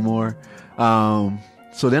list no more.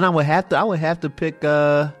 So then I would have to pick.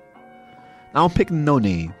 I don't pick No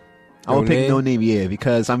Name. I would pick No Name, yeah,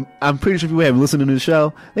 because I'm pretty sure people have listened to the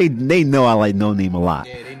show. They know I like No Name a lot.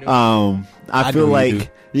 Yeah, they know. I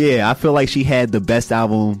feel like she had the best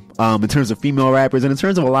album in terms of female rappers, and in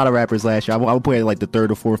terms of a lot of rappers last year. I would put it like the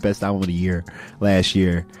third or fourth best album of the year last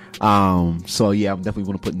year. So yeah, I'm definitely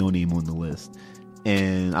going to put No Name on the list,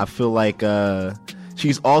 and I feel like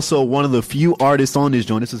she's also one of the few artists on this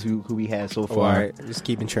joint. This is who we had so far. All right, just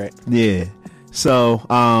keeping track. Yeah. So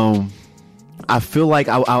I feel like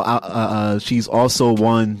she's also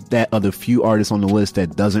one of the few artists on the list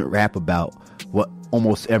that doesn't rap about what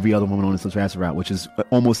almost every other woman on this list raps about, which is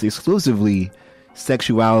almost exclusively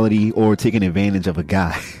sexuality or taking advantage of a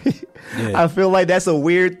guy. I feel like that's a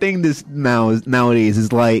weird thing nowadays.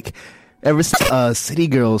 It's like ever since City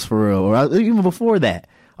Girls for real, or even before that,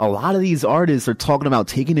 a lot of these artists are talking about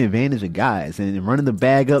taking advantage of guys and running the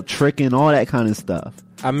bag up, tricking, all that kind of stuff.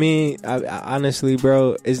 I mean, I honestly,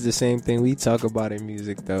 bro, it's the same thing we talk about in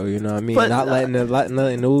music, though. You know what I mean? But, not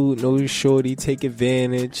letting no shorty take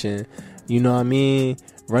advantage, and you know what I mean,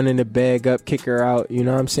 running the bag up, kick her out. You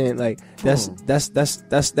know what I'm saying? Like that's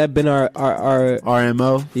been our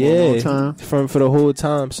RMO. For the whole time. For the whole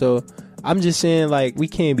time. So I'm just saying, like, we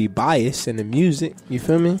can't be biased in the music. You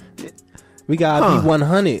feel me? We gotta be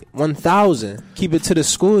 100, 1,000. Keep it to the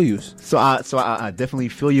school use. So I definitely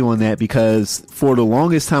feel you on that, because for the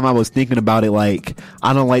longest time I was thinking about it like,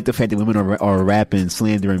 I don't like the fact that women are rapping,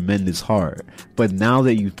 slandering men this hard. But now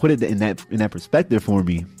that you put it in that perspective for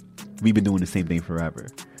me, we've been doing the same thing forever.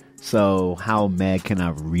 So how mad can I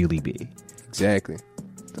really be? Exactly.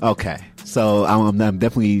 Okay. So I'm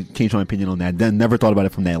definitely changed my opinion on that. Never thought about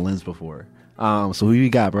it from that lens before. So who you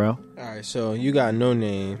got, bro? Alright, so you got No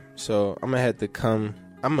Name. So I'm gonna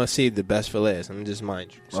save the best for last. I'm just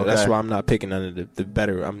mind you. So that's why I'm not picking none of the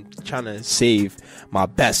better. I'm trying to save my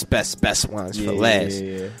best ones for last.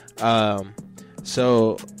 Yeah.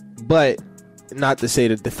 So, but not to say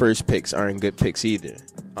that the first picks aren't good picks either.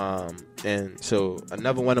 And so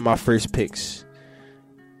another one of my first picks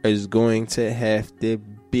is going to have to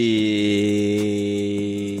be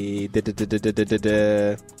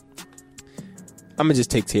I'm gonna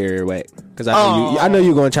just take Tierra Whack, because I know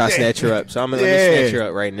you're gonna try to snatch her up, so I'm gonna snatch her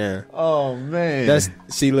up right now. Oh man,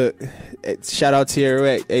 look, shout out Tierra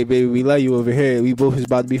Whack. Hey baby, we love you over here. We both is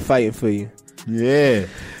about to be fighting for you. Yeah,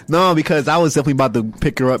 no, because I was definitely about to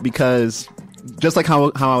pick her up, because just like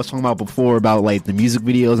how I was talking about before about like the music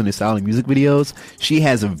videos and the style of music videos, she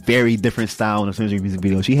has a very different style in terms of music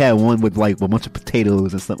videos. She had one with like a bunch of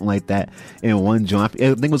potatoes and something like that, and one joint,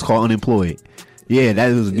 I think it was called Unemployed. Yeah,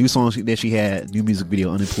 that was a new song that she had, new music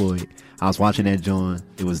video, Unemployed. I was watching that joint.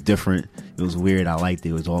 It was different. It was weird. I liked it.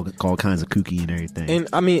 It was all kinds of kooky and everything. And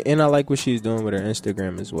I like what she's doing with her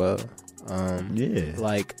Instagram as well.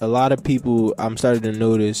 Like a lot of people I'm starting to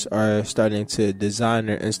notice are starting to design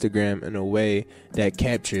their Instagram in a way that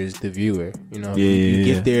captures the viewer. You know, you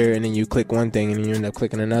get there and then you click one thing and then you end up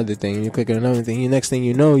clicking another thing and you click another thing. And next thing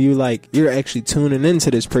you know, you're actually tuning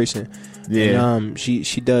into this person. Yeah. And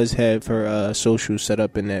she does have her social set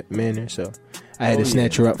up in that manner. So I had to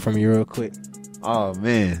snatch her up from you real quick. Oh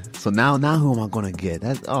man. So now who am I gonna get?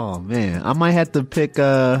 I might have to pick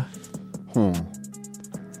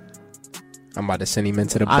I'm about to send him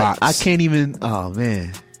into the box. I can't even. Oh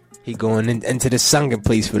man, he going into the sunken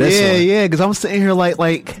place for this one. Yeah. Because I'm sitting here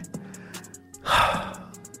like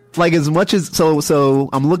as much as so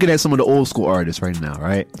I'm looking at some of the old school artists right now,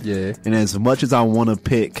 right? Yeah. And as much as I want to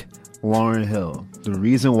pick Lauryn Hill, the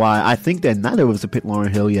reason why I think that neither of us have picked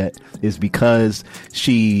Lauryn Hill yet is because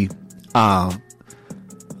she it's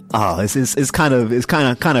kind of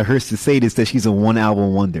hurts to say this, that she's a one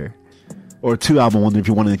album wonder. Or 2 album wonder if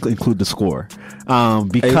you want to include the score.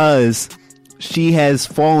 Because she has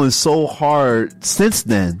fallen so hard since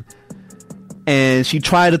then. And she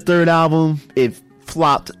tried a 3rd album. It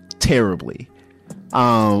flopped terribly.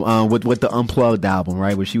 with the Unplugged album,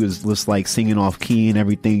 right, where she was like singing off key and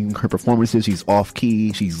everything. Her performances, she's off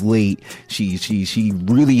key, she's late, she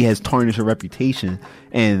really has tarnished her reputation,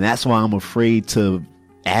 and that's why I'm afraid to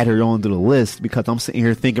add her onto the list, because I'm sitting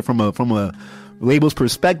here thinking from a label's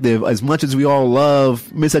perspective, as much as we all love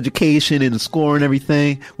Miseducation and the score and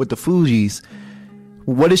everything with the Fugees,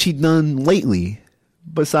 what has she done lately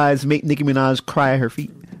besides make Nicki Minaj cry at her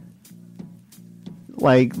feet?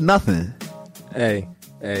 Like, nothing. Hey,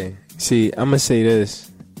 see, I'm gonna say this,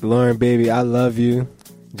 Lauren, baby, I love you.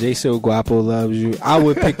 JSO Guapo loves you. I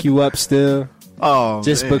would pick you up still. Oh,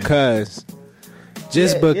 just man. because,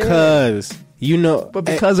 you know. But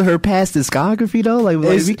because of her past discography, though, like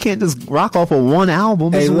we can't just rock off of one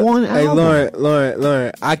album. It's one album.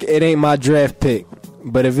 Lauren, it ain't my draft pick,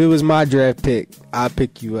 but if it was my draft pick, I'd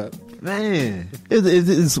pick you up. Man,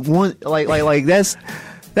 it's one like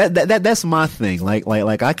that's my thing. Like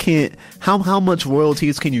I can't. How much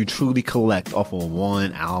royalties can you truly collect off of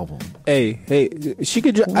one album? Hey, she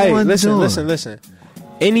could. Hey, listen.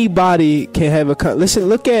 Anybody can have a. Listen,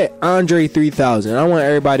 look at Andre 3000. I want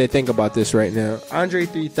everybody to think about this right now. Andre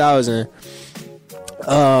 3000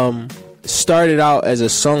 started out as a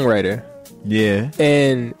songwriter. Yeah.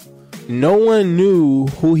 And no one knew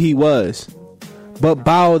who he was. But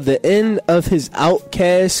by the end of his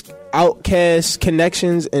Outkast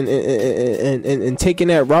connections and taking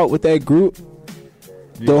that route with that group,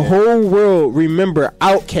 the whole world remember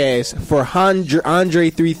Outkast for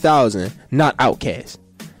Andre 3000, not Outkast.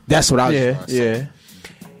 That's what I was going to say.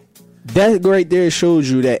 That right there shows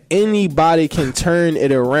you that anybody can turn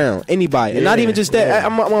it around. Anybody. And not even just that.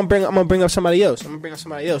 I'm gonna bring up somebody else. I'm gonna bring up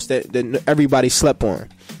somebody else that everybody slept on.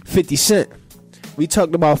 50 Cent. We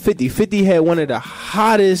talked about 50. 50 had one of the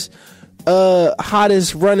hottest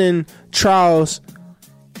running trials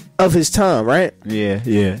of his time, right?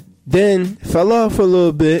 Yeah. Then fell off for a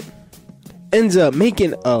little bit. Ends up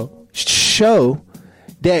making a show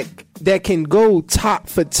that can go top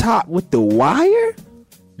for top with The Wire.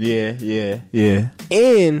 Yeah.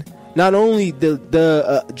 And not only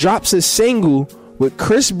the drops a single with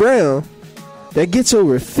Chris Brown that gets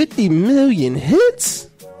over 50 million hits.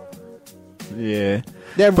 Yeah.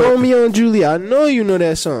 That Romeo and Juliet, I know you know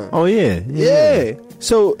that song. Oh yeah.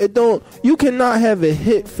 So you cannot have a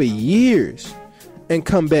hit for years and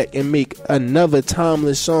come back and make another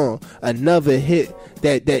timeless song, another hit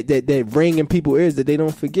that ring in people's ears that they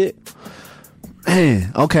don't forget.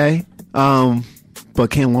 Man, okay. But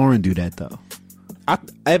can Lauren do that though? I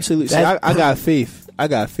absolutely. I got faith.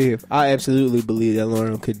 I absolutely believe that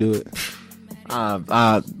Lauren could do it.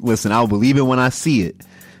 Listen, I'll believe it when I see it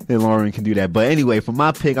that Lauren can do that. But anyway, for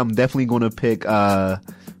my pick, I'm definitely going to pick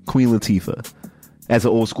Queen Latifah as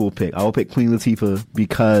an old school pick. I will pick Queen Latifah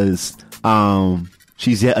because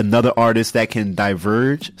she's yet another artist that can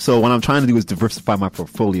diverge. So what I'm trying to do is diversify my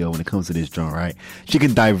portfolio when it comes to this genre, right? She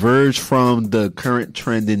can diverge from the current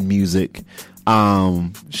trend in music.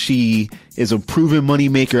 She is a proven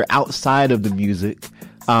moneymaker outside of the music.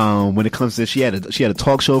 When it comes to, she had a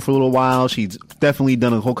talk show for a little while. She's definitely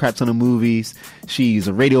done a whole crap ton of movies. She's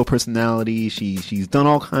a radio personality. She's done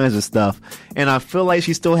all kinds of stuff, and I feel like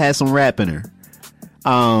she still has some rap in her.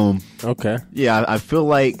 Okay. Yeah, I feel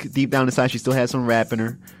like deep down inside she still has some rap in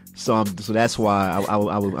her. So that's why I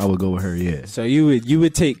would go with her. Yeah. So you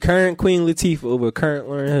would take current Queen Latifah over current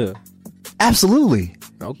Lauryn Hill? Absolutely.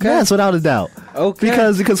 Okay. Yes, without a doubt. Okay.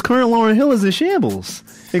 Because current Lauryn Hill is in shambles.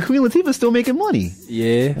 And Queen Latifah's still making money.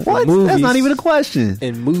 Yeah. What? That's not even a question.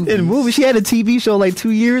 In movies. She had a TV show like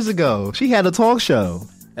 2 years ago. She had a talk show.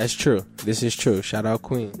 That's true. This is true. Shout out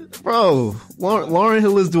Queen. Bro, Lauryn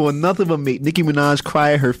Hill is doing nothing but make Nicki Minaj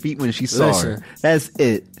cry at her feet when she saw her. That's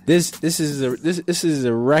it. This is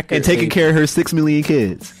a record. And taking care of her 6 million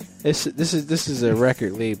kids. This is a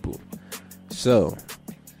record label. So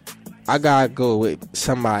I gotta go with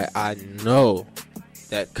somebody I know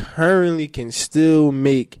that currently can still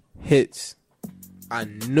make hits. I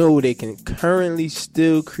know they can currently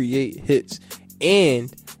still create hits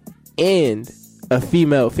and a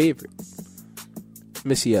female favorite,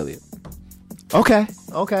 Missy Elliott. Okay.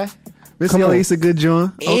 Missy Elliott's a good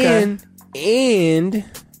joint. Okay. And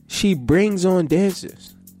she brings on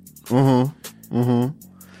dancers. And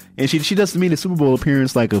she does to me the Super Bowl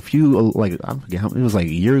appearance like I forget how it was, like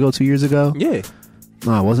a year ago, 2 years ago. Yeah.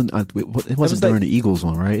 No, it wasn't. It wasn't during the Eagles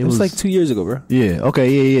one, right? It was like 2 years ago, bro. Yeah.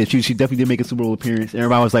 Okay. Yeah. She definitely did make a Super Bowl appearance.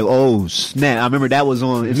 Everybody was like, "Oh snap!" I remember that was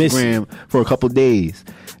on Instagram for a couple of days.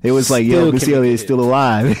 It was like, "Yo, Missy Elliott's still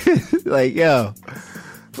alive." Like, yo,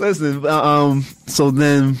 listen. So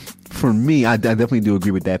then, for me, I definitely do agree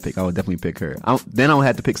with that pick. I would definitely pick her. Then I would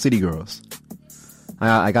have to pick City Girls.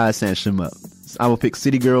 I gotta snatch them up. I would pick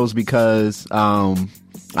City Girls because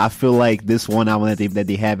I feel like this one album that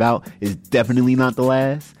they have out is definitely not the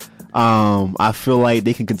last. I feel like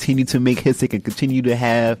they can continue to make hits. They can continue to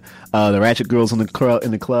have the Ratchet Girls in the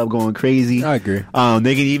club going crazy. I agree.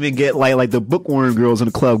 They can even get like the Bookworm Girls in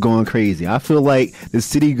the club going crazy. I feel like the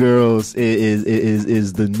City Girls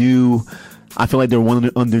is the new. I feel like they're one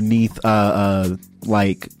underneath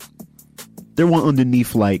they're one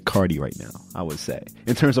underneath like Cardi right now. I would say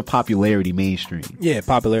in terms of popularity, mainstream. Yeah,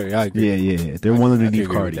 popularity. I agree. Yeah. They're one underneath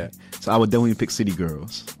Cardi. So I would definitely pick City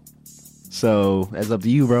Girls. So that's up to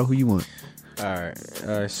you, bro. Who you want? All right.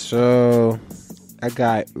 So I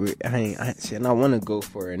want to go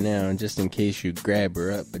for it now, just in case you grab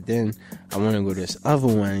her up. But then I want to go this other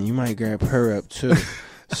one. You might grab her up too.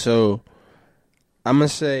 So I'm gonna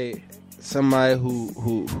say somebody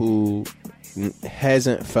who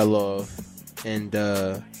hasn't fell off and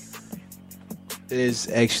is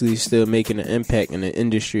actually still making an impact in the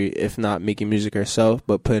industry, if not making music herself,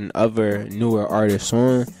 but putting other newer artists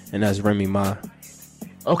on, and that's Remy Ma.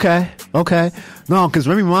 Okay. No, because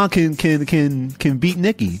Remy Ma can beat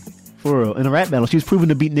Nicki for real in a rap battle. She's proven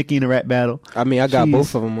to beat Nicki in a rap battle. I mean, I got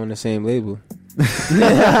both of them on the same label.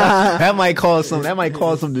 that might cause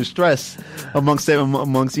some distress amongst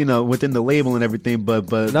within the label and everything. But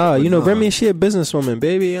Remy, she a businesswoman,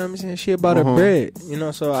 baby. You know what I'm saying, she about her bread.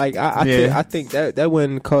 So I think that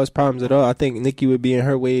wouldn't cause problems at all. I think Nicki would be in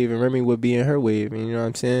her wave and Remy would be in her wave. You know what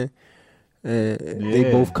I'm saying? And they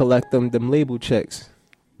both collect them label checks.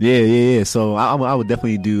 Yeah. So I would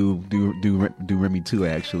definitely do Remy too,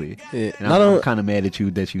 actually. Yeah. And I'm kind of mad at you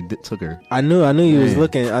that you took her. I knew you was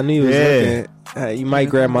looking. Looking. You might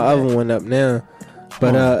grab my other one up now.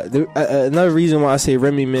 But another reason why I say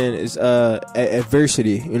Remy, man, is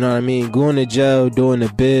adversity. You know what I mean? Going to jail, doing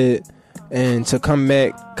a bid, and to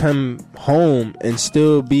come home and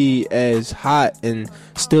still be as hot and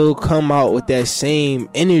still come out with that same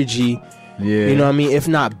energy. Yeah. You know what I mean? If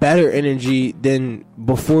not better energy than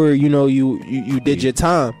before, you did your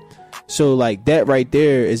time. So like that right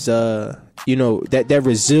there is that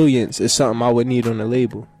resilience is something I would need on the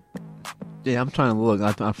label. Yeah, I'm trying to look.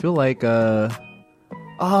 I feel like I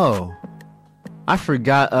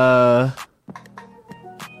forgot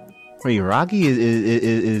wait, Rocky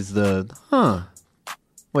is the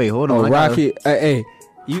wait, hold on. Rocky hey,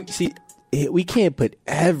 you see, we can't put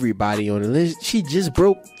everybody on the list. She just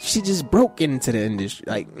broke into the industry.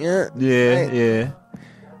 Like, yeah.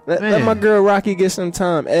 Let my girl Rocky get some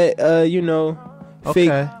time. Fake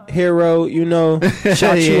hero,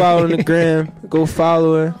 shout you out on the gram. Go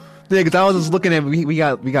follow her. Yeah, because I was just looking at we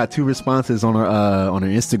got two responses on our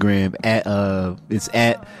Instagram it's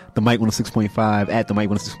at the Mike 106.5 at the Mike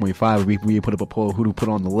 106.5. We put up a poll who to put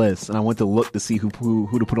on the list, and I went to look to see who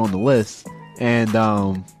to put on the list, and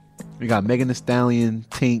we got Megan Thee Stallion,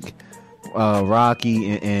 Tink,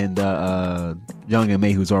 Rocky, and Young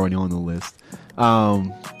M.A, who's already on the list.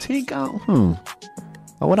 Tink,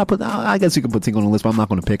 what would I put? I guess you can put Tink on the list, but I'm not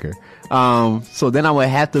going to pick her. So then I would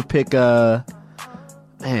have to pick Young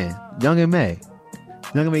M.A.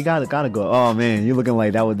 Young M.A gotta go. Oh man, you're looking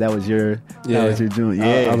like that was your doing.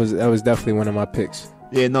 Yeah, that was definitely one of my picks.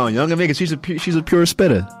 Yeah, no, Young M.A, she's a pure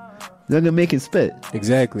spitter. Young M.A can spit.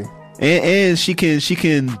 Exactly. And she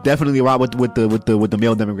can definitely rock with the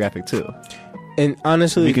male demographic too. And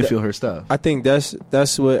honestly, we can feel her stuff. I think that's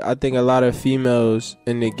what I think a lot of females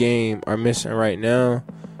in the game are missing right now,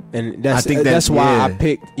 and that's why I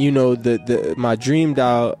picked my dream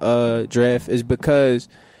doll draft is because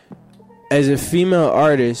as a female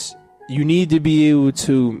artist, you need to be able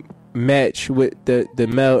to match with the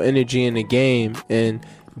male energy in the game and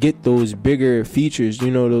get those bigger features,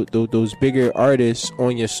 those bigger artists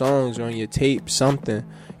on your songs or on your tape, something,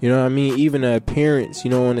 you know what I mean? Even an appearance,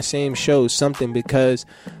 on the same show, something, because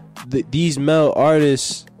these male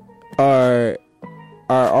artists are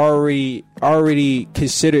already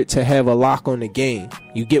considered to have a lock on the game.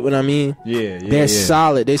 You get what I mean? Yeah. They're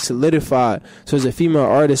solid. They solidified. So as a female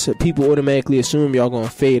artist, people automatically assume y'all gonna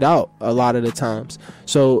fade out a lot of the times.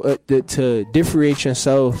 So to differentiate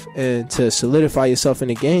yourself and to solidify yourself in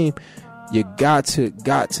the game, you got to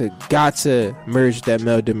merge that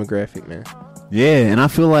male demographic, man. Yeah, and I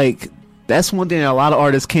feel like that's one thing that a lot of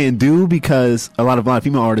artists can't do, because a lot of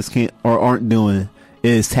female artists can't or aren't doing,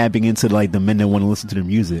 is tapping into like the men that want to listen to their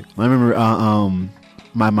music. I remember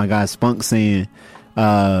my guy Spunk saying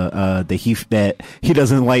that he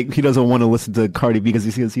doesn't want to listen to Cardi B because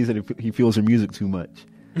he said he feels her music too much.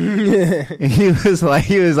 And he was like,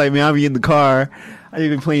 man, I'll be in the car, I'll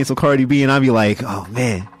be playing some Cardi B, and I'll be like, oh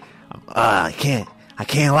man, I I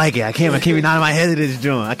can't like it. I can't be nodding my head to this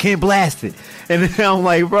joint. I can't blast it. And then I'm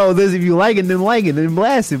like, bro, this if you like it, then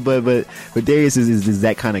blast it. But Darius is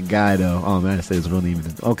that kind of guy though. Oh man, I said it's really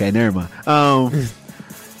even okay. Never mind.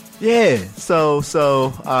 Yeah. So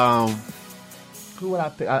who would I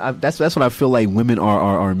pick? That's what I feel like women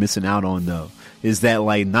are missing out on though. Is that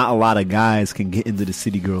like not a lot of guys can get into the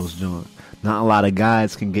City Girls joint. Not a lot of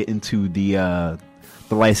guys can get into the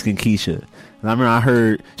light skin Keisha. And I remember I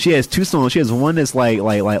heard she has 2 songs. She has one that's like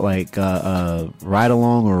Ride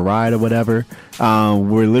Along or Ride or whatever,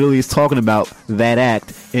 where literally it's talking about that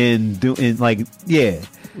act and doing like yeah.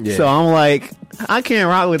 So I'm like, I can't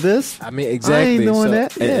rock with this. I mean, exactly. I ain't doing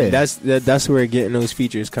that. Yeah. That's where getting those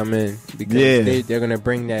features come in, because they're gonna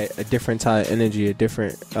bring that a different type of energy, a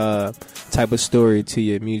different type of story to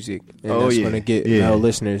your music, and that's gonna get our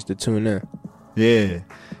listeners to tune in. Yeah.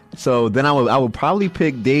 So then I would probably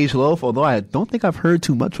pick Dej Loaf, although I don't think I've heard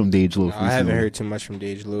too much from Dej Loaf. No, I haven't heard too much from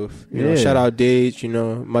Dej Loaf. You know, shout out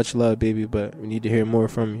Dej, much love, baby, but we need to hear more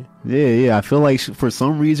from you. Yeah. I feel like for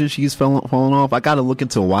some reason she's falling off. I got to look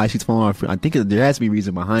into why she's falling off. I think there has to be a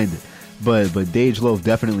reason behind it. But Dej Loaf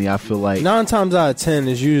definitely, I feel like 9 times out of 10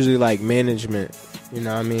 is usually like management. You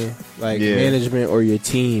know what I mean? Like management or your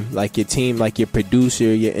team, like your producer,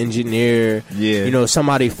 your engineer. Yeah.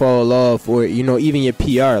 Somebody fall off, or even your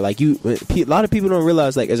PR. Like a lot of people don't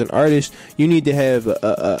realize, like as an artist, you need to have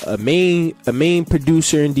a main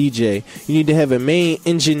producer and DJ. You need to have a main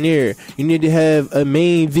engineer. You need to have a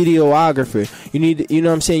main videographer. You need to,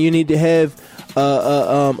 You need to have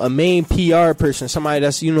a main PR person, somebody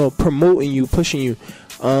that's promoting you, pushing you.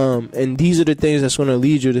 And these are the things that's going to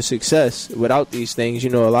lead you to success. Without these things, a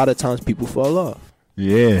lot of times people fall off.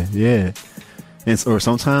 Yeah. Or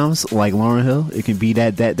sometimes, like Lauryn Hill, it can be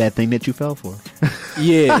that thing that you fell for.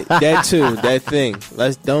 Yeah, that too, that thing.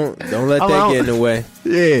 Don't let that get in the way.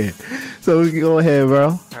 Yeah. So we can go ahead, bro.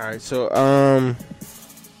 All right. So I'm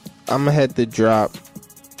gonna have to drop.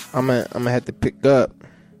 I'm gonna have to pick up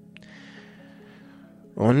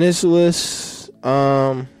on this list.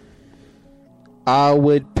 I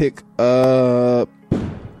would pick up.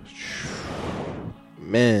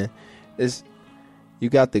 Man, you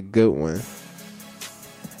got the good one.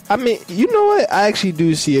 I mean, you know what? I actually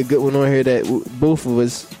do see a good one on here that both of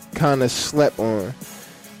us kind of slept on,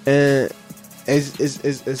 and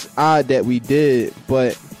it's odd that we did,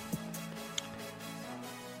 but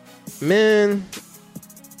man,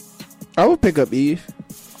 I would pick up Eve.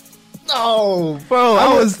 Oh,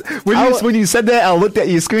 bro! When you said that, I looked at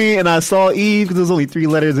your screen and I saw Eve because there's only 3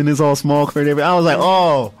 letters and it's all small. I was like,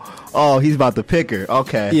 oh, he's about to pick her.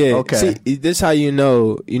 Okay, yeah. Okay. See, this how we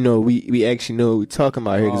actually know what we're talking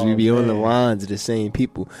about here, because we be on the lines of the same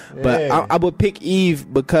people. But I would pick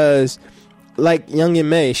Eve because, like Young and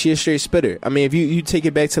May, she a straight spitter. I mean, if you take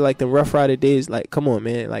it back to like the Rough Rider days, like come on,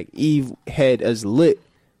 man, like Eve had us lit.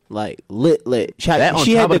 She had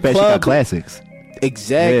the club. She got classics.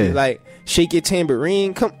 Exactly, like Shake Your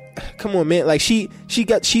Tambourine. Come on, man. Like she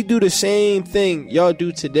do the same thing y'all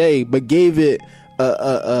do today, but gave it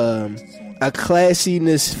a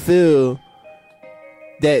classiness feel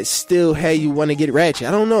that still had you want to get ratchet.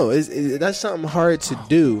 I don't know. That's something hard to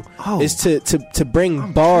do. Is to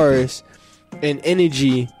bring bars and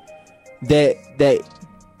energy that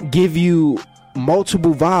give you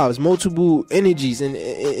multiple vibes, multiple energies,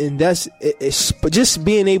 and that's it's just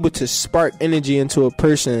being able to spark energy into a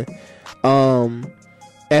person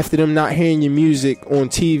after them not hearing your music on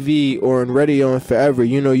TV or on radio and forever.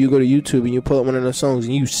 You go to YouTube and you pull up one of those songs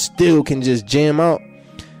and you still can just jam out.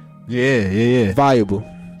 Yeah. Valuable,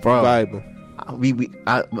 bro. Valuable.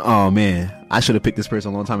 Oh man, I should have picked this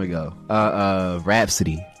person a long time ago.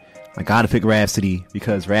 Rhapsody. I gotta pick Rhapsody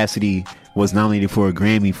because Rhapsody was nominated for a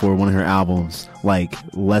Grammy for one of her albums like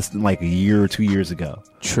less than like a year or 2 years ago.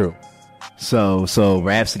 True. So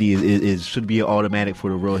Rhapsody is should be automatic for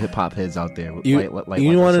the real hip hop heads out there. You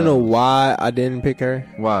want to know why I didn't pick her?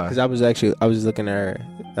 Why? Because I was looking at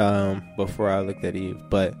her before I looked at Eve,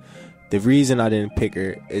 but the reason I didn't pick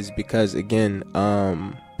her is because again,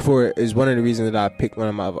 is one of the reasons that I picked one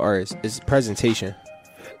of my artists is presentation.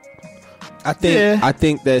 I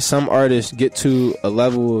think that some artists get to a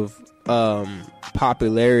level of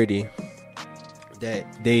popularity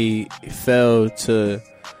that they fail to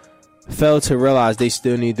realize they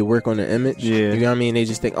still need to work on the image. You know what I mean? They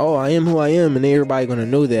just think, oh, I am who I am, and everybody gonna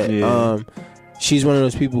know that. She's one of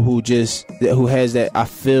those people who has that. I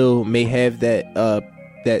feel may have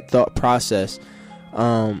that thought process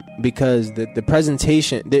because the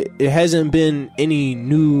presentation, there hasn't been any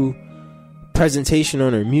new presentation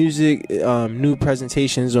on her music, new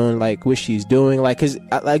presentations on like what she's doing, like, cause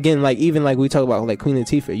again, like even like we talk about like Queen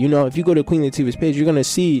Latifah, you know, if you go to Queen Latifah's page, you're gonna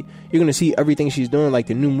see everything she's doing, like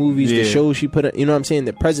the new movies, the shows she put, you know what I'm saying,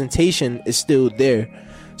 the presentation is still there.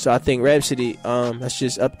 So I think Rhapsody, let's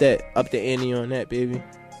just up the ante on that, baby.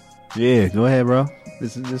 Yeah, go ahead, bro.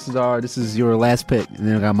 This is your last pick, and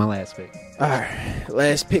then I got my last pick. All right,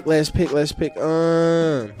 last pick. Let's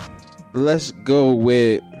go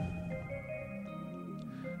with.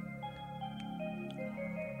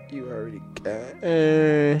 You already got.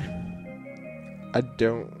 I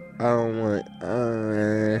don't want.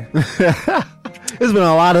 There's been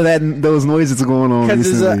a lot of those noises going on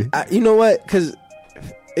recently. You know what? Because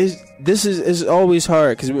it's always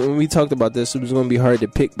hard. Because when we talked about this, it was going to be hard to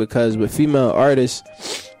pick because with female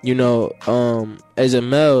artists, you know, as a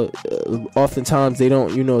male, oftentimes they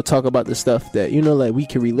don't, you know, talk about the stuff that, you know, like we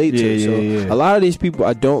can relate to. A lot of these people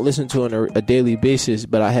I don't listen to on a daily basis,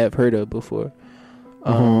 but I have heard of before.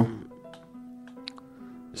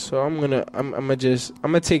 So I'm gonna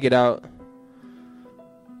take it out.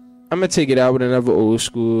 I'm gonna take it out with another old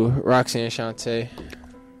school Roxanne Shante.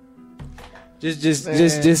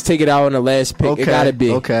 Just take it out on the last pick. Okay. It gotta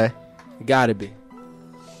be. Okay. It gotta be.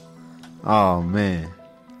 Oh man.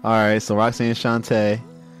 All right. So Roxanne Shante,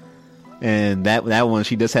 and that one,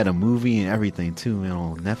 she just had a movie and everything too, man,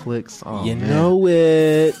 on Netflix. Oh, you man. know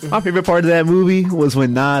it. My favorite part of that movie was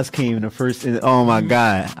when Nas came in the first. Oh my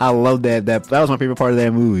god, I love that. That was my favorite part of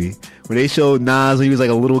that movie. When they showed Nas when he was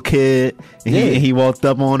like a little kid, and he walked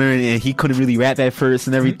up on her, and he couldn't really rap at first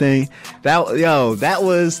and everything. That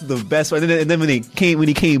was the best part. And then when he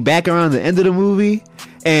came back around the end of the movie,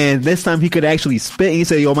 and this time he could actually spit, and he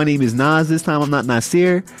said, "Yo, my name is Nas. This time I'm not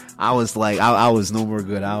Nasir." I was like, I was no more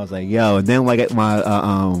good. I was like, yo. And then like my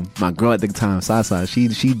girl at the time, Sasa, she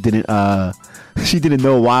didn't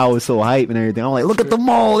know why I was so hype and everything. I'm like, look at the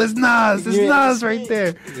mole, it's Nas, Nas right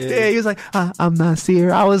there. Yeah, he was like, I'm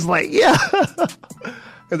Nasir. I was like, yeah,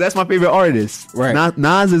 because that's my favorite artist. Right,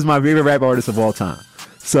 Nas is my favorite rap artist of all time.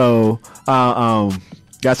 So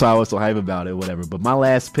that's why I was so hype about it. Whatever. But my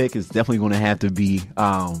last pick is definitely going to have to be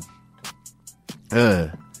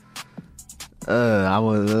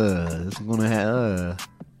it's gonna have.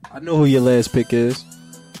 I know who your last pick is.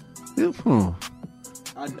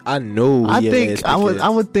 I know. I think I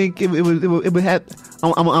would think it would have.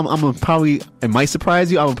 I'm probably. It might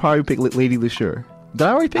surprise you. I would probably pick Lady LaSure. Did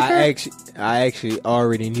I already pick her? I actually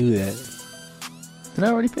already knew that. Did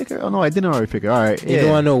I already pick her? Oh no, I didn't already pick her. All right. You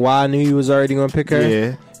want to know why I knew you was already gonna pick her?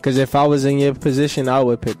 Yeah. Because if I was in your position, I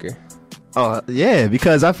would pick her. Oh yeah,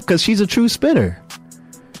 because she's a true spitter.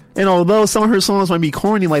 And although some of her songs might be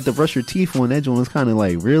corny, like the Brush Your Teeth one, that one was kind of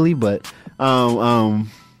like really, but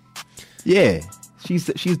yeah, she's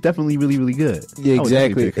definitely really, really good. Yeah,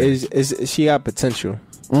 exactly. She got potential.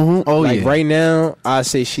 Mm-hmm. Oh like yeah. Right now, I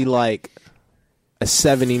say she like a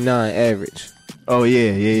 79 average. Oh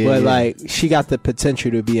yeah. But like she got the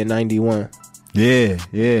potential to be a 91. Yeah.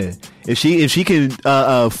 If she can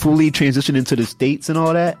fully transition into the States and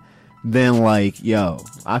all that, then like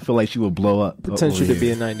I feel like she will blow up. Potential to be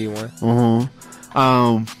a 91.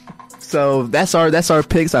 So that's our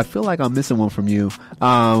picks. I feel like I'm missing one from you.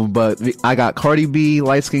 But I got Cardi B,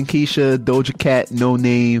 Light Skin Keisha, Doja Cat, No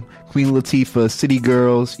Name, Queen Latifah, City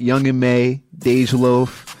Girls, Young and May, Dej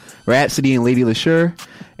Loaf, Rhapsody, and Lady LaSure.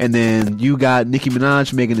 And then you got Nicki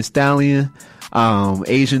Minaj, Megan Thee Stallion,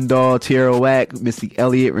 Asian Doll, Tierra Whack, Missy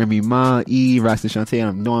Elliott, Remy Ma, E, Roxanne Shante.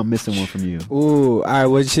 I know I'm missing one from you. Ooh, all right.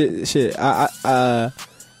 Well, shit. Should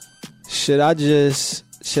I just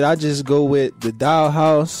go with the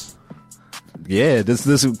Dollhouse? Yeah,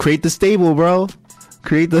 this create the stable, bro.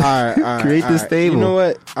 Create the create the stable. You know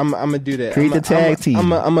what? I'm gonna do that. Create the tag team. I'm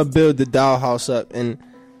gonna build the Dollhouse up, and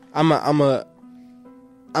I'm gonna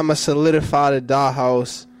solidify the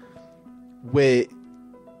Dollhouse with.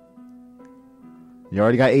 You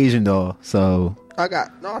already got Asian Doll, so I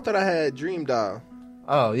thought I had Dream Doll.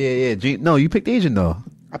 Oh yeah. No, you picked Asian Doll.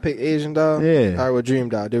 I picked Asian Doll. Yeah. All right, well, Dream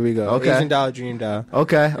Doll. There we go. Okay. Asian Doll, Dream Doll.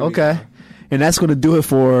 Okay. And that's gonna do it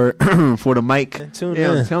for for the mic. I'm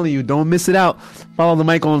telling you, don't miss it out. Follow the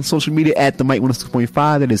mic on social media at the mic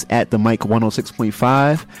 106.5. That is at the mic 106.5.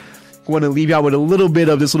 I want to leave y'all with a little bit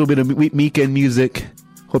of weekend music.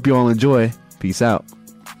 Hope you all enjoy. Peace out.